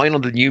 it's fine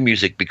on the new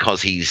music because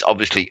he's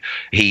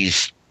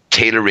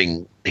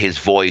tailoring his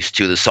voice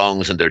to the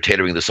songs, and they're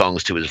tailoring the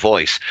songs to his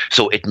voice,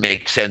 so it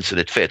makes sense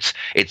and it fits.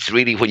 It's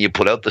really when you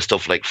pull out the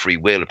stuff like Free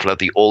Will, pull out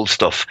the old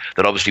stuff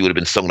that obviously would have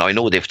been sung. Now I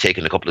know they've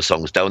taken a couple of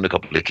songs down a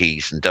couple of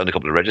keys and down a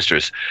couple of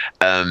registers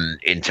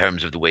in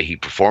terms of the way he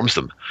performs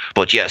them,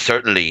 but yeah,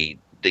 certainly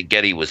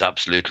Geddy was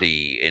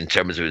absolutely, in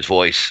terms of his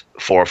voice,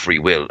 for Free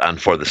Will and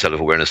for the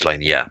Self-Awareness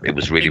line. Yeah, it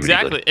was really,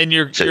 really good. And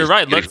you're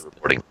right.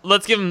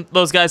 Let's give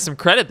those guys some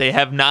credit. They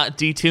have not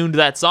detuned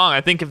that song.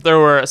 I think if there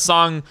were a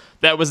song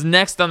that was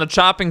next on the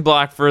chopping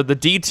block for the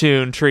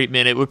detune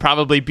treatment, it would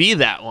probably be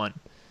that one.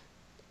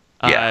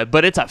 Yeah.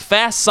 But it's a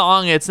fast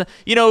song. It's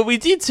we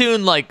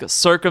detune like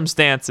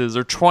Circumstances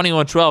or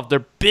 2112.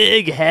 They're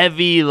big,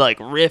 heavy, like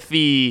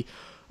riffy.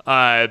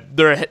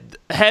 They're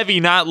heavy,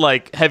 not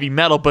like heavy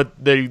metal, but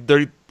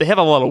they have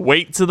a lot of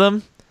weight to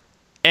them.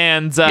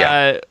 And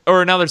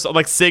or another song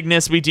like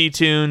Cygnus, we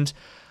detuned.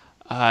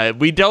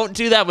 We don't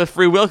do that with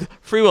Free Will.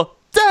 Free Will.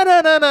 It's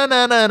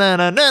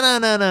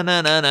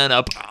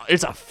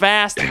a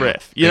fast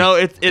riff.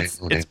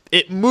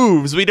 It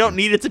moves. We don't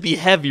need it to be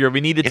heavier. We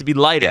need it to be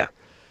lighter.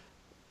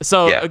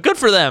 So Yeah. good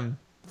for them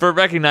for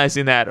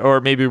recognizing that,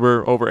 or maybe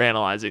we're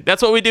overanalyzing.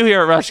 That's what we do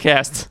here at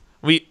Rushcast.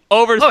 We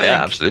overthink. Oh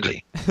yeah,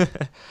 absolutely. All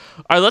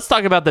right, let's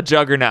talk about the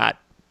juggernaut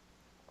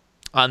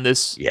on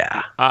this.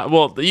 Yeah.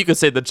 Well, you could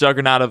say the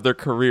juggernaut of their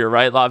career,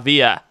 right? La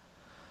Via.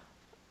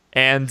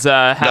 And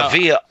how, La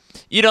Via.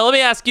 let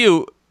me ask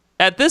you,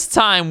 at this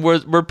time,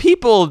 were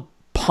people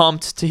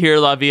pumped to hear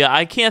La Via?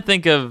 I can't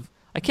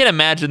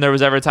imagine there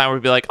was ever a time where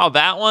we'd be like, oh,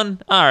 that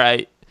one? All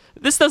right.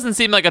 This doesn't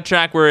seem like a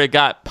track where it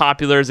got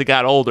popular as it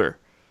got older.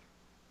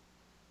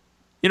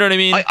 You know what I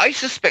mean? I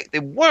suspect they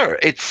were.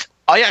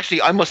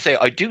 I must say,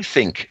 I do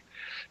think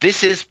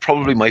this is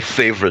probably my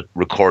favorite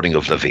recording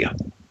of La Via.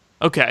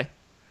 Okay.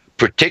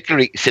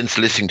 Particularly since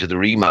listening to the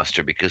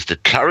remaster, because the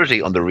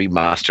clarity on the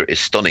remaster is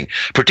stunning,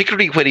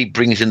 particularly when he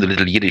brings in the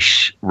little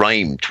Yiddish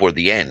rhyme toward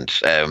the end.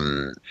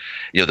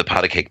 The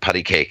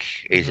patty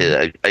cake is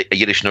a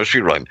Yiddish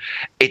nursery rhyme.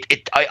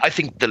 I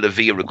think the La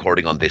Via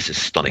recording on this is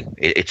stunning.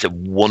 It's a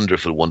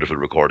wonderful, wonderful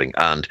recording,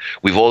 and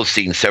we've all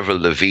seen several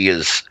La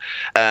Vias.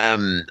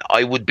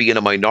 I would be in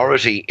a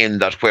minority in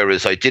that,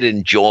 whereas I did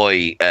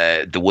enjoy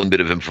the one bit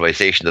of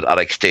improvisation that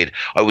Alex did,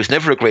 I was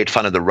never a great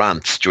fan of the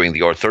rants during the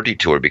R30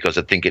 tour, because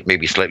I think it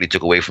maybe slightly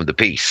took away from the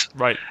piece.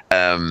 Right.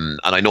 And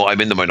I know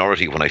I'm in the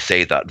minority when I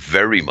say that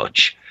very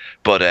much.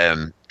 But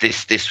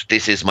this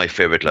is my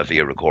favorite La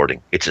Via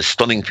recording. It's a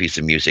stunning piece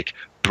of music,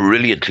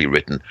 brilliantly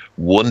written,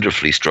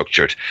 wonderfully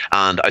structured.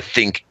 And I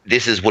think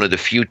this is one of the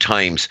few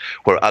times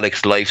where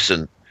Alex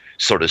Lifeson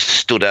sort of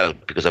stood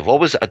out, because I've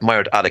always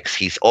admired Alex.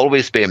 He's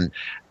always been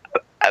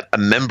a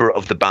member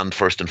of the band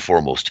first and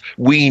foremost.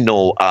 We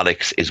know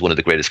Alex is one of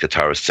the greatest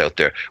guitarists out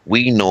there.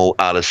 We know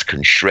Alex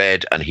can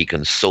shred and he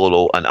can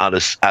solo, and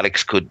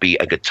Alex could be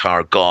a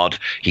guitar god.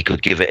 He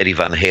could give Eddie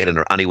Van Halen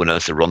or anyone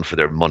else a run for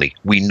their money.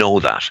 We know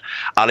that.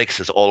 Alex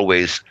has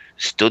always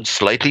stood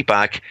slightly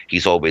back.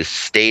 He's always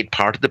stayed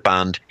part of the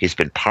band. He's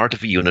been part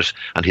of a unit,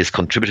 and he's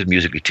contributed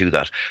musically to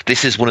that.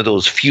 This is one of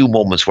those few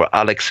moments where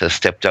Alex has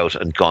stepped out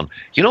and gone,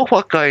 you know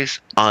what,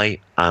 guys? I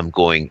am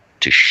going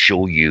to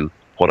show you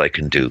what I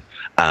can do.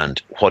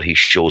 And what he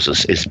shows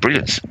us is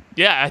brilliance.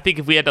 Yeah, I think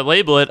if we had to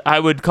label it, I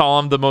would call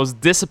him the most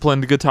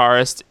disciplined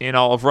guitarist in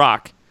all of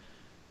rock.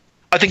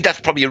 I think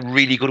that's probably a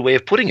really good way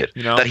of putting it.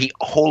 You know? That he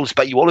holds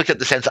back. You always get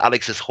the sense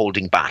Alex is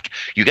holding back.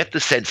 You get the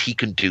sense he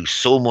can do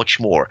so much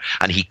more,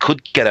 and he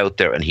could get out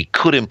there and he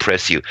could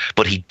impress you,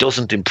 but he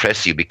doesn't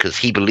impress you because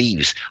he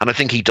believes, and I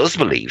think he does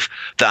believe,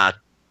 that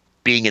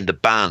being in the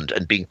band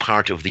and being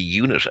part of the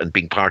unit and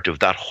being part of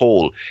that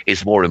whole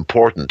is more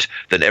important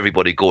than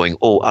everybody going,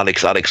 oh,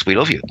 Alex, we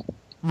love you.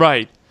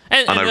 Right.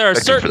 And there are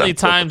certainly that.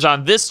 times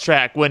on this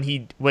track when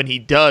he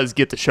does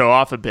get to show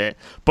off a bit.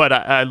 But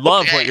I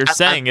love what you're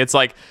saying. It's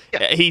like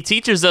he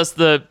teaches us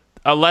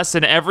a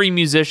lesson every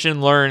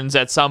musician learns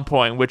at some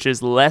point, which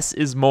is less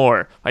is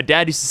more. My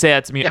dad used to say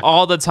that to me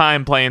all the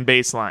time playing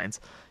bass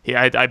lines.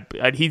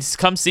 He'd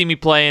come see me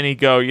play and he'd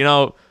go,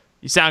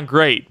 you sound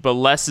great, but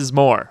less is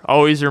more.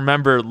 Always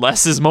remember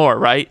less is more,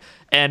 right?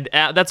 And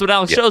that's what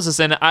Alex shows us.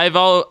 And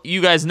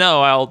you guys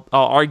know, I'll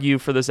argue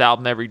for this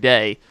album every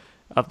day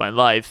of my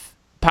life.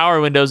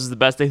 Power Windows is the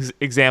best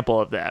example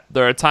of that.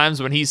 There are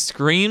times when he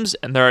screams,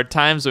 and there are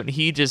times when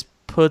he just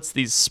puts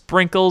these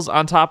sprinkles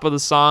on top of the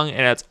song, and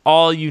that's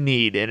all you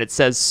need, and it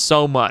says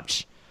so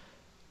much.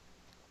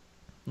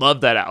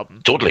 Love that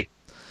album. Totally.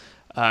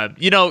 And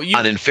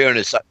in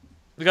fairness,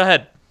 go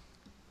ahead.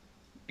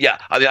 Yeah,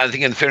 I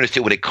think in fairness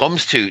too, when it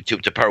comes to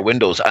Power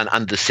Windows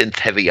and the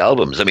synth-heavy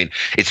albums, I mean,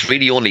 it's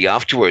really only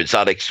afterwards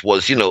Alex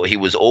was, he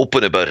was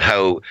open about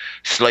how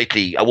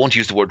slightly, I won't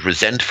use the word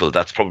resentful,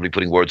 that's probably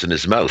putting words in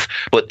his mouth,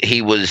 but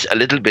he was a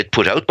little bit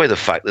put out by the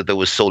fact that there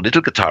was so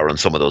little guitar on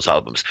some of those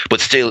albums.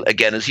 But still,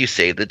 again, as you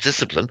say, the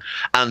discipline,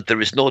 and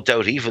there is no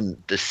doubt even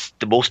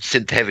the most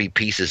synth-heavy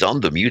pieces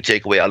on them, you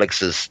take away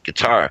Alex's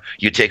guitar,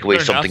 you take away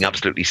something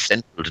absolutely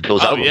central to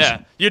those albums.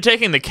 Yeah, you're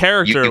taking the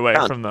character away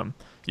from them.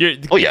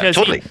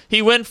 Totally.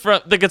 He went from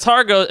the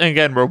guitar goes, and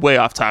again, we're way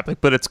off topic,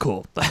 but it's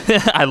cool.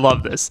 I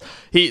love this.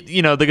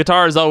 The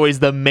guitar is always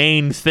the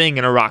main thing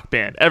in a rock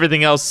band.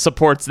 Everything else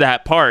supports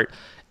that part,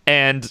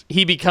 and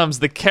he becomes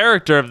the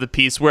character of the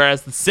piece,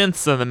 whereas the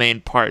synths are the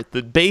main part,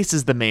 the bass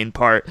is the main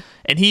part,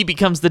 and he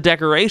becomes the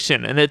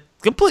decoration, and it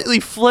completely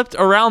flipped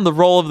around the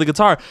role of the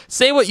guitar.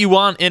 Say what you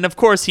want, and of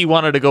course he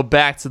wanted to go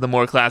back to the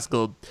more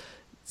the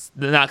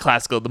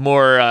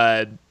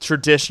more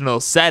traditional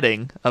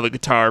setting of a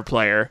guitar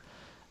player.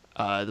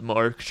 The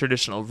more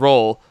traditional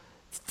role,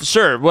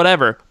 sure,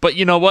 whatever. But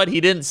you know what?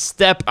 He didn't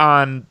step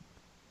on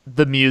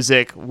the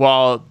music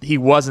while he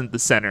wasn't the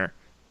center.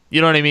 You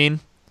know what I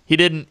mean? He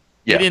didn't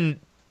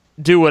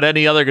do what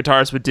any other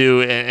guitarist would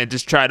do and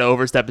just try to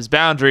overstep his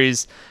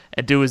boundaries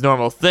and do his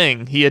normal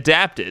thing. He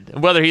adapted.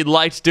 And whether he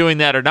liked doing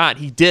that or not,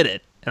 he did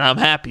it. And I'm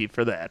happy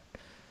for that.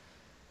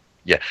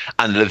 Yeah,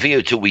 and La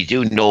Via too, we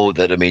do know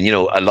that,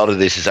 a lot of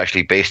this is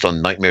actually based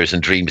on nightmares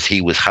and dreams he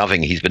was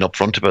having. He's been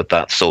upfront about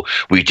that. So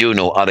we do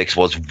know Alex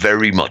was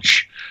very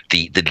much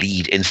the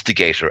lead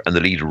instigator and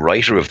the lead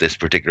writer of this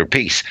particular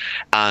piece.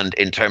 And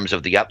in terms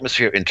of the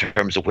atmosphere, in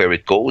terms of where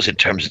it goes, in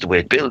terms of the way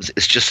it builds,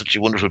 it's just such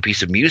a wonderful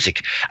piece of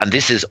music. And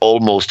this is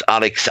almost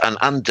Alex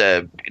and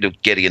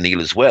Geddy and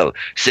Neil as well,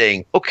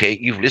 saying, okay,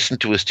 you've listened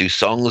to us do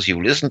songs,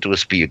 you've listened to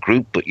us be a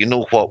group, but you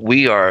know what?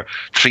 We are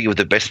three of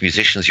the best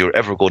musicians you're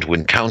ever going to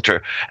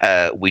encounter.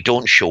 We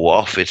don't show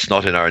off. It's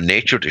not in our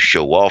nature to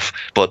show off,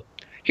 but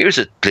here's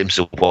a glimpse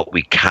of what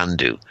we can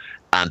do.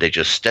 And they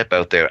just step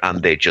out there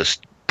and they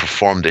just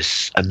perform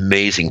this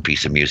amazing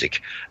piece of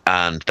music.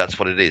 And that's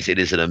what it is. It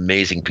is an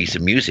amazing piece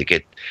of music.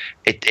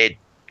 It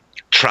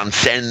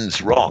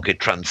transcends rock. It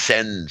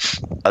transcends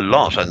a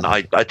lot. And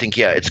I think,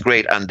 yeah, it's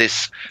great. And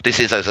this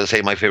is, as I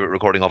say, my favorite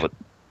recording of it.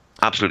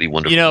 Absolutely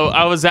wonderful.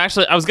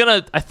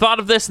 I thought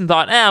of this and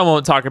thought, I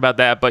won't talk about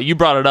that, but you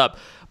brought it up.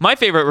 My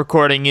favorite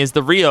recording is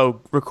the Rio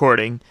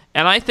recording,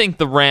 and I think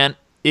the Rant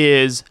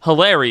is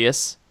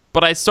hilarious,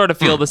 but I sort of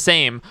feel the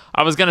same.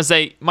 I was going to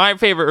say my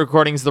favorite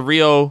recording is the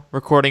Rio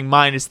recording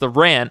minus the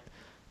Rant,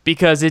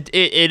 because it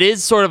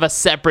is sort of a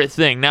separate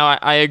thing. Now,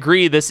 I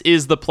agree this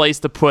is the place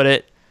to put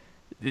it.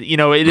 You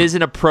know, it is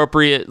an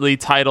appropriately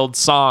titled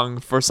song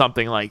for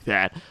something like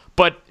that.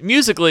 But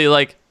musically,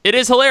 like, it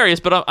is hilarious,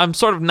 but I'm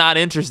sort of not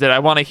interested. I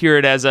want to hear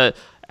it as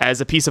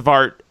a piece of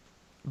art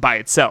by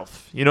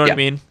itself. You know what I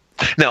mean?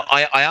 Now,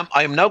 I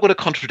am now going to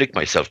contradict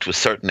myself to a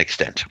certain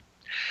extent.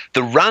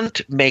 The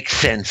Rant makes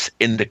sense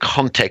in the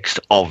context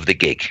of the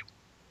gig.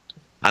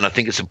 And I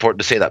think it's important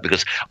to say that,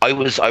 because I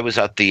was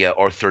at the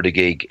R30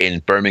 gig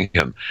in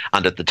Birmingham,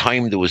 and at the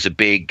time there was a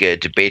big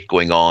debate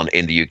going on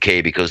in the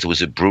UK, because there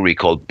was a brewery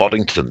called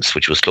Boddington's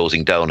which was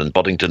closing down, and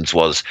Boddington's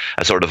was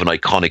a sort of an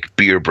iconic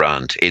beer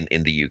brand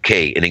in the UK,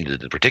 in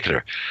England in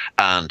particular.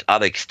 And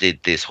Alex did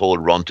this whole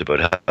rant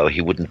about how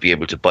he wouldn't be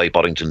able to buy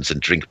Boddington's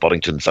and drink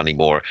Boddington's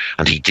anymore,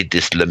 and he did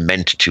this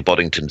lament to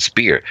Boddington's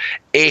beer.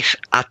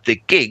 At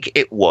the gig,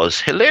 it was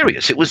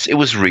hilarious. It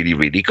was really,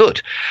 really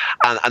good.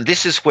 And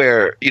this is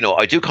where,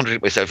 I do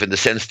contradict myself in the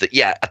sense that,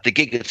 at the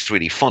gig it's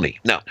really funny.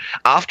 Now,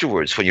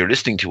 afterwards, when you're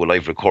listening to a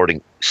live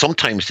recording,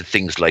 sometimes the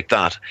things like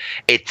that,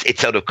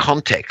 it's out of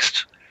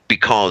context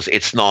because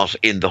it's not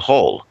in the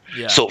hall.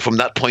 Yeah. So from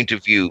that point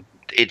of view,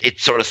 it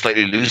sort of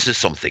slightly loses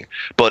something.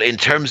 But in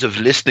terms of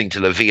listening to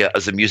La Via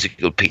as a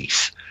musical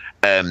piece,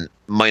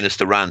 minus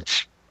the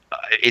Rant,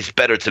 it's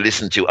better to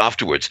listen to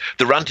afterwards.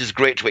 The Rant is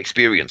great to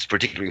experience,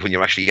 particularly when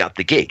you're actually at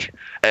the gig.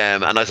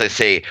 And as I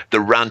say, the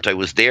Rant I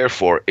was there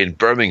for in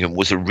Birmingham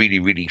was a really,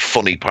 really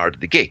funny part of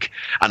the gig.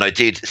 And I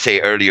did say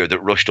earlier that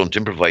Rush don't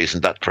improvise,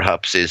 and that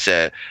perhaps is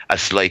a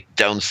slight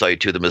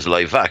downside to them as a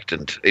live act.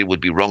 And it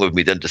would be wrong of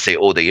me then to say,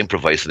 they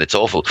improvise and it's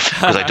awful,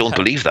 because I don't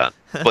believe that.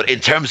 But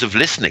in terms of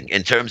listening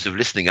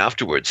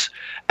afterwards,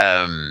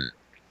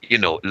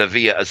 La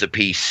Via as a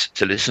piece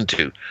to listen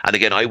to. And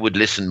again, I would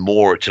listen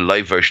more to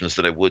live versions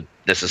than I would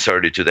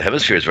necessarily to the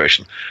Hemispheres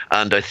version.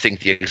 And I think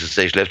the Exit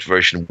Stage Left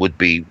version would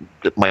be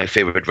my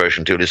favorite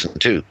version to listen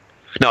to.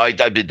 Now, I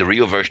did the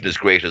Rio version is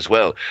great as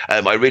well.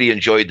 I really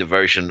enjoyed the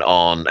version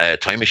on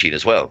Time Machine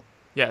as well.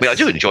 Yes. I mean, I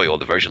do enjoy all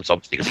the versions,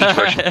 obviously, because each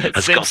version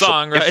has same got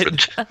song, something right?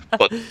 different.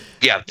 But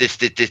yeah,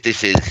 this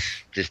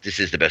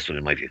is the best one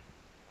in my view.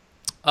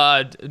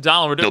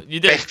 Donald,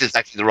 best is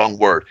actually the wrong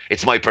word.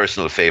 It's my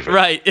personal favorite.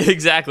 Right,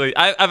 exactly.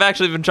 I've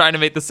actually been trying to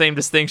make the same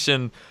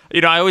distinction.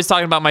 I always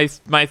talk about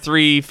my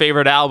three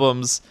favorite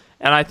albums,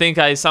 and I think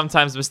I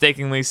sometimes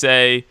mistakenly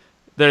say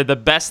they're the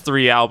best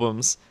three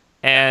albums,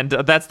 and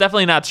that's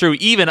definitely not true.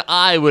 Even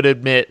I would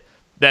admit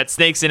that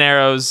Snakes and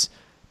Arrows,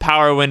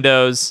 Power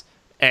Windows,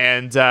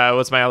 and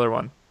what's my other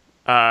one?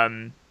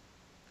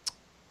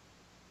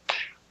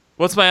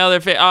 What's my other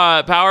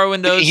Power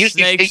Windows,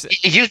 Snakes?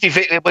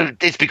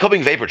 It's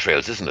becoming Vapor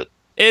Trails, isn't it?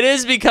 It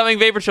is becoming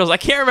Vapor Trails. I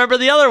can't remember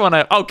the other one.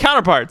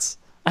 Counterparts.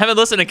 I haven't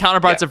listened to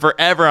Counterparts in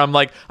forever.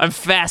 I'm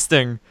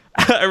fasting.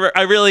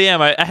 I really am.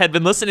 I had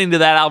been listening to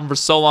that album for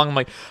so long. I'm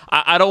like,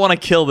 I don't want to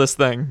kill this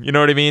thing. You know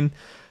what I mean?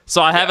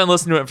 So I haven't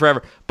listened to it in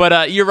forever.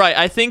 But you're right.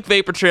 I think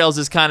Vapor Trails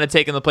is kind of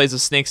taking the place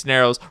of Snakes and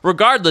Arrows.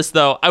 Regardless,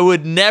 though, I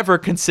would never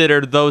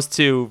consider those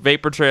two,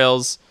 Vapor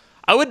Trails.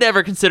 I would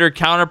never consider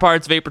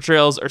Counterparts, Vapor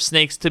Trails, or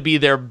Snakes to be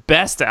their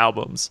best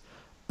albums.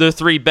 Their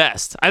three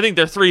best. I think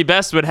their three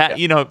best would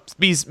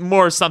be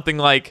more something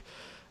like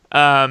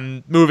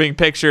Moving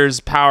Pictures,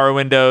 Power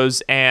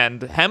Windows,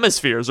 and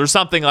Hemispheres, or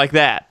something like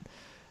that.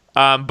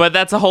 But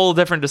that's a whole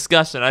different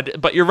discussion.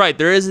 But you're right.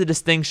 There is a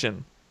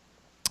distinction.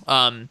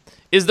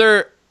 Is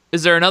there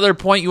another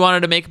point you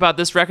wanted to make about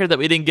this record that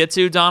we didn't get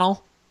to, Donald?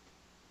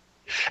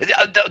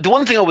 The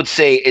one thing I would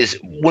say is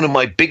one of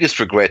my biggest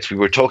regrets. We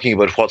were talking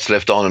about what's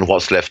left on and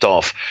what's left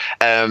off.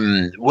 I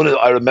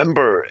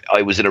remember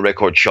I was in a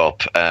record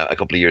shop a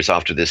couple of years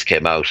after this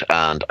came out,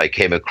 and I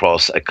came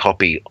across a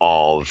copy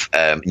of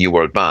New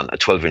World Man, a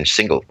 12-inch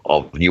single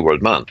of New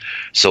World Man.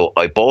 So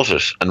I bought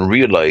it and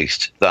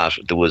realized that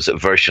there was a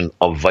version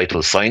of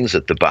Vital Signs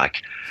at the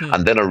back.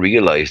 And then I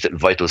realized that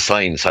Vital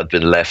Signs had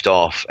been left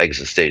off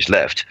Exit Stage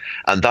Left.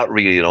 And that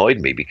really annoyed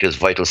me, because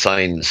Vital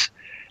Signs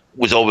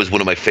was always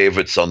one of my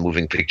favorites on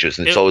Moving Pictures,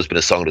 and it's always been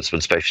a song that's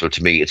been special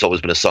to me. It's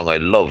always been a song I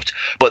loved.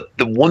 But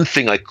the one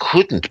thing I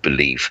couldn't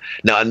believe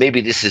now, and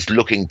maybe this is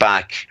looking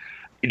back,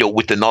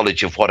 with the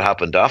knowledge of what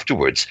happened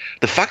afterwards,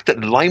 the fact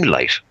that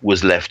Limelight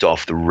was left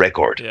off the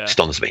record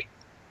stuns me.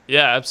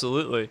 Yeah,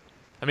 absolutely.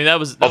 I mean,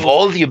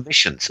 all the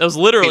omissions. That was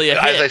literally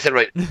a hit. As I said,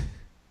 right.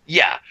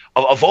 Yeah,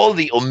 of all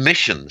the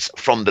omissions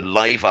from the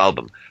live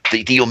album,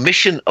 the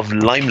omission of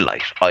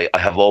Limelight, I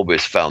have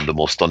always found the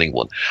most stunning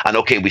one. And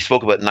okay, we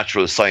spoke about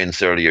Natural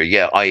Science earlier.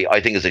 Yeah, I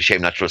think it's a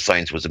shame Natural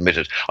Science was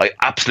omitted. I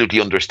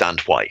absolutely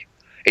understand why.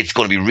 It's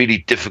going to be really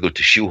difficult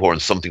to shoehorn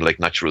something like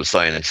Natural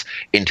Science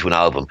into an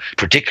album,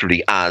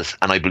 particularly and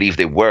I believe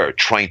they were,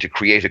 trying to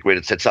create a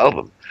Greatest Hits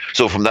album.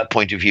 So from that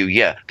point of view,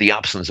 yeah, the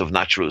absence of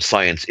Natural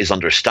Science is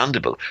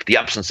understandable. The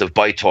absence of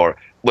Baitor,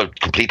 well,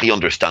 completely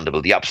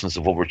understandable. The absence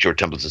of Overture,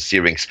 Temples of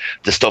Syrinx,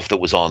 the stuff that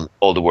was on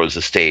All the World's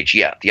a Stage,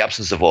 yeah, the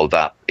absence of all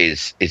that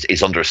is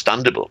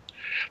understandable.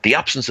 The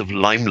absence of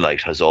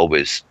Limelight has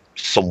always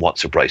somewhat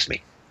surprised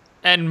me.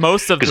 And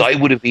most of because I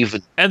would have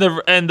even and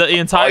the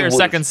entire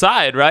second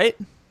side, right?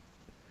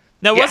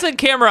 Now, wasn't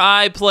Camera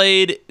Eye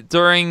played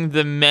during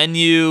the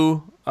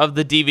menu of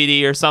the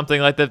DVD or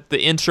something like the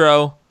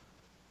intro?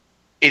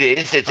 It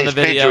is.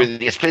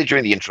 It's played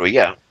during the intro,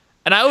 yeah.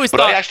 And I always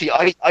thought.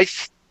 But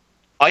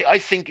I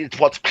think it's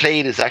what's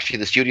played is actually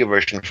the studio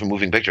version from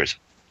Moving Pictures.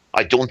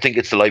 I don't think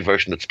it's the live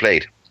version that's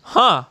played.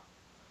 Huh.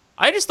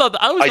 I just thought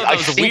that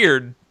was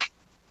weird.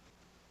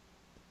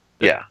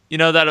 Yeah.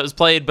 That it was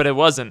played, but it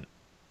wasn't.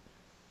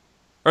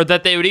 Or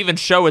that they would even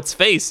show its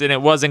face and it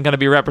wasn't going to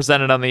be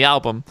represented on the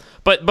album.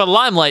 But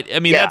Limelight, I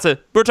mean,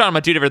 we're talking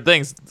about two different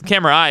things.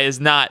 Camera Eye is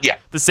not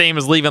the same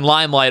as leaving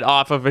Limelight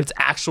off of its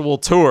actual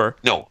tour.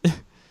 No.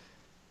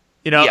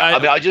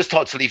 I just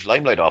thought to leave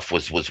Limelight off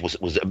was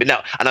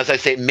now, and as I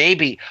say,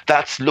 maybe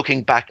that's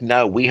looking back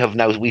now.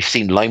 We've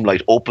seen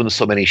Limelight open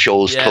so many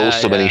shows,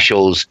 close so many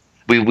shows.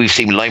 We've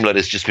seen Limelight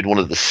has just been one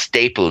of the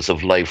staples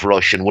of live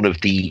Rush, and one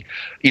of the,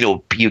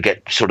 you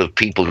get sort of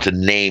people to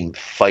name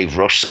 5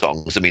 Rush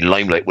songs. I mean,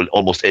 Limelight will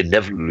almost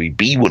inevitably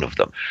be one of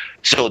them.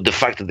 So the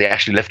fact that they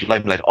actually left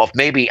Limelight off,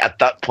 maybe at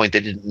that point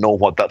they didn't know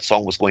what that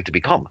song was going to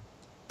become.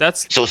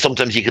 So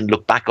sometimes you can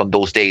look back on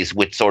those days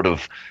with sort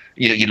of,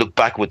 you look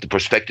back with the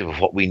perspective of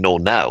what we know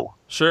now.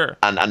 Sure.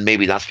 And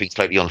maybe that's being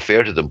slightly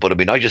unfair to them. But I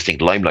mean, I just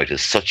think Limelight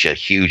is such a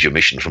huge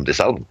omission from this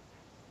album.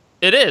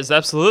 It is,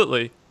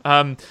 absolutely.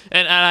 And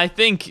I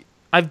think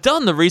I've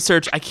done the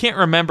research. I can't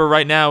remember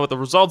right now what the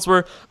results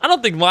were. I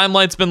don't think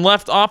Limelight's been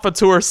left off a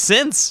tour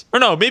since. Or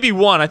no, maybe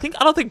one. I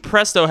don't think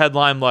Presto had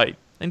Limelight.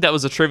 I think that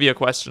was a trivia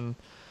question.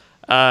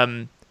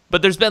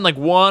 But there's been like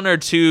 1 or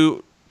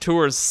 2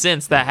 tours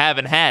since that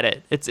haven't had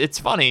it. It's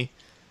funny.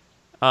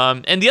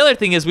 And the other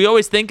thing is we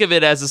always think of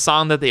it as a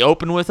song that they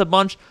open with a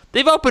bunch.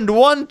 They've opened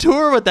 1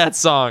 tour with that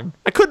song.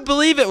 I couldn't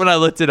believe it when I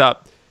looked it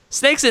up.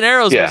 Snakes and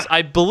Arrows was,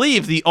 I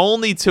believe, the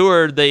only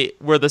tour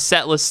where the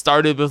set list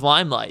started with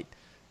Limelight.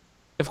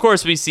 Of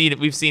course, we've seen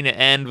it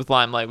end with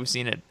Limelight. We've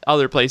seen it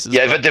other places.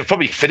 Yeah, but they've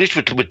probably finished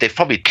they've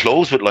probably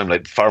closed with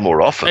Limelight far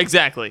more often.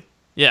 Exactly.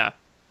 Yeah.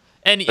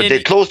 And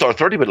they closed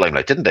R30 with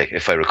Limelight, didn't they?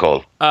 If I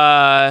recall.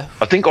 I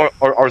think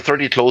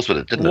R30 closed with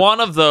it, didn't it? One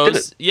of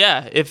those,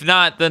 yeah. If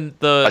not, then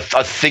the.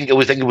 I think it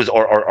was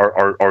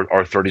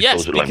R30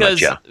 closed with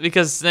Limelight. Yeah.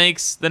 Because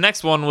Snakes, the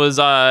next one was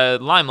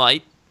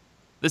Limelight.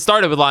 It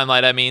started with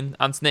Limelight, I mean,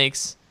 on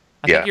Snakes.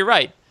 I think you're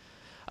right.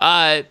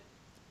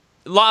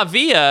 La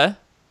Via,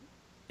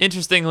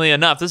 interestingly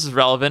enough, this is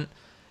relevant,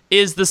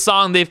 is the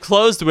song they've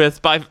closed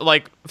with by,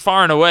 like,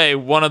 far and away,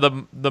 one of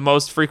the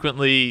most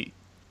frequently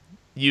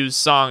used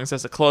songs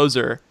as a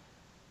closer.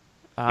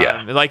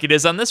 Like it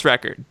is on this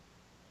record.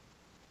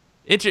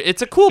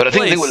 It's a cool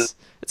place.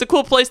 It's a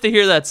cool place to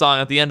hear that song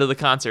at the end of the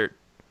concert.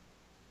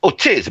 Oh,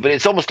 it is, but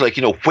it's almost like,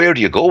 where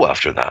do you go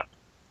after that?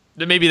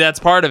 Maybe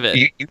that's part of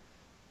it.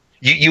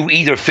 You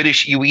either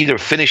finish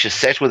a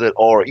set with it,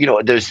 or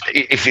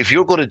if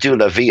you're going to do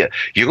La Via,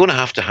 you're going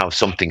to have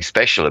something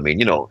special. I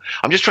mean,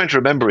 I'm just trying to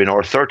remember in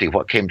R30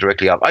 what came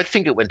directly up. I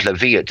think it went La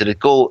Via. Did it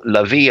go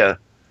La Via,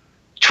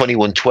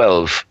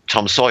 2112,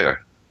 Tom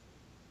Sawyer?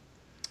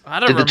 I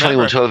don't remember. Did the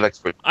 2112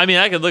 excerpt? I mean,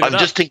 I could look it up. I'm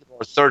just thinking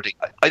R30.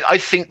 I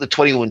think the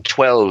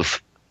 2112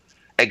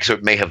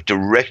 excerpt may have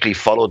directly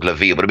followed La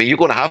Via, but I mean, you're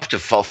going to have to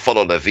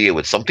follow La Via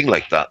with something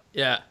like that.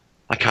 Yeah.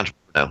 I can't.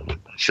 No,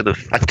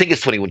 I think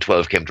it's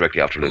 2112 came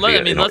directly after La Via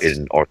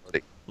in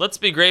R30. Let's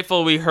be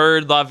grateful we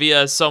heard La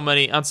Via on so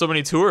many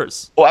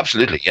tours. Oh,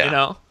 absolutely,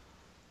 yeah.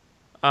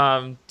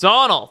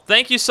 Donald,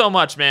 thank you so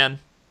much, man.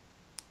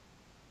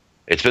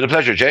 It's been a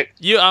pleasure, Jake.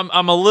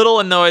 I'm a little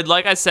annoyed,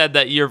 like I said,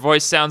 that your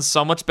voice sounds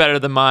so much better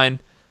than mine.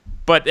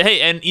 But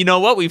hey, and you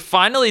know what? We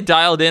finally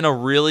dialed in a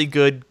really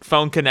good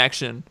phone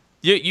connection.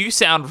 You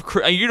sound,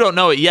 you don't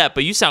know it yet,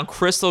 but you sound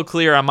crystal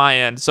clear on my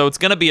end. So it's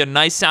gonna be a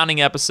nice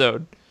sounding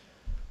episode.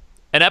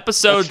 An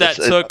episode that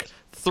took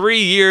 3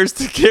 years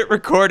to get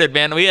recorded,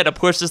 man. We had to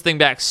push this thing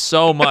back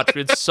so much.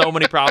 We had so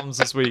many problems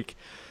this week.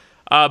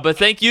 But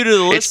thank you to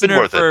the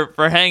listener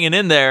for hanging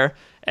in there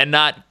and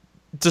not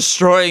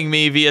destroying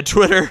me via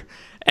Twitter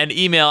and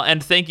email.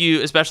 And thank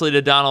you especially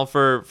to Donald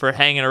for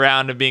hanging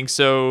around and being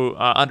so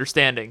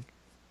understanding.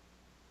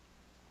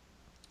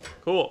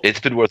 Cool. It's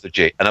been worth it,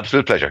 Jay. An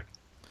absolute pleasure.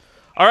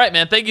 All right,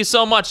 man. Thank you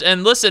so much.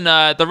 And listen,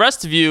 the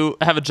rest of you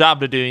have a job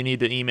to do. You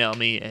need to email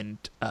me and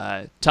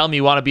tell me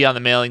you want to be on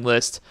the mailing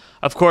list.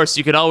 Of course,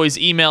 you can always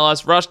email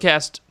us,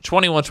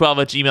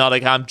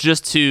 rushcast2112@gmail.com,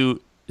 just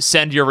to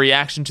send your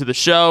reaction to the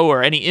show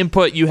or any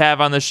input you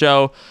have on the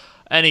show.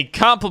 Any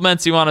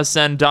compliments you want to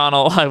send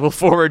Donald, I will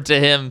forward to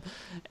him.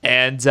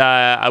 And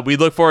we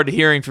look forward to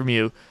hearing from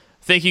you.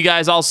 Thank you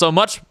guys all so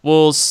much.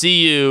 We'll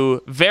see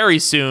you very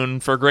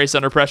soon for Grace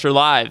Under Pressure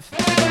Live.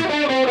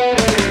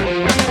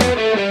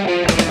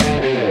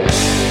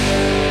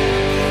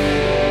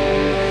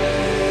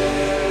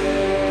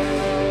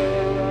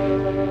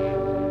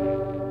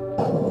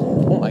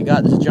 Oh my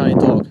god, this is a giant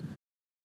dog.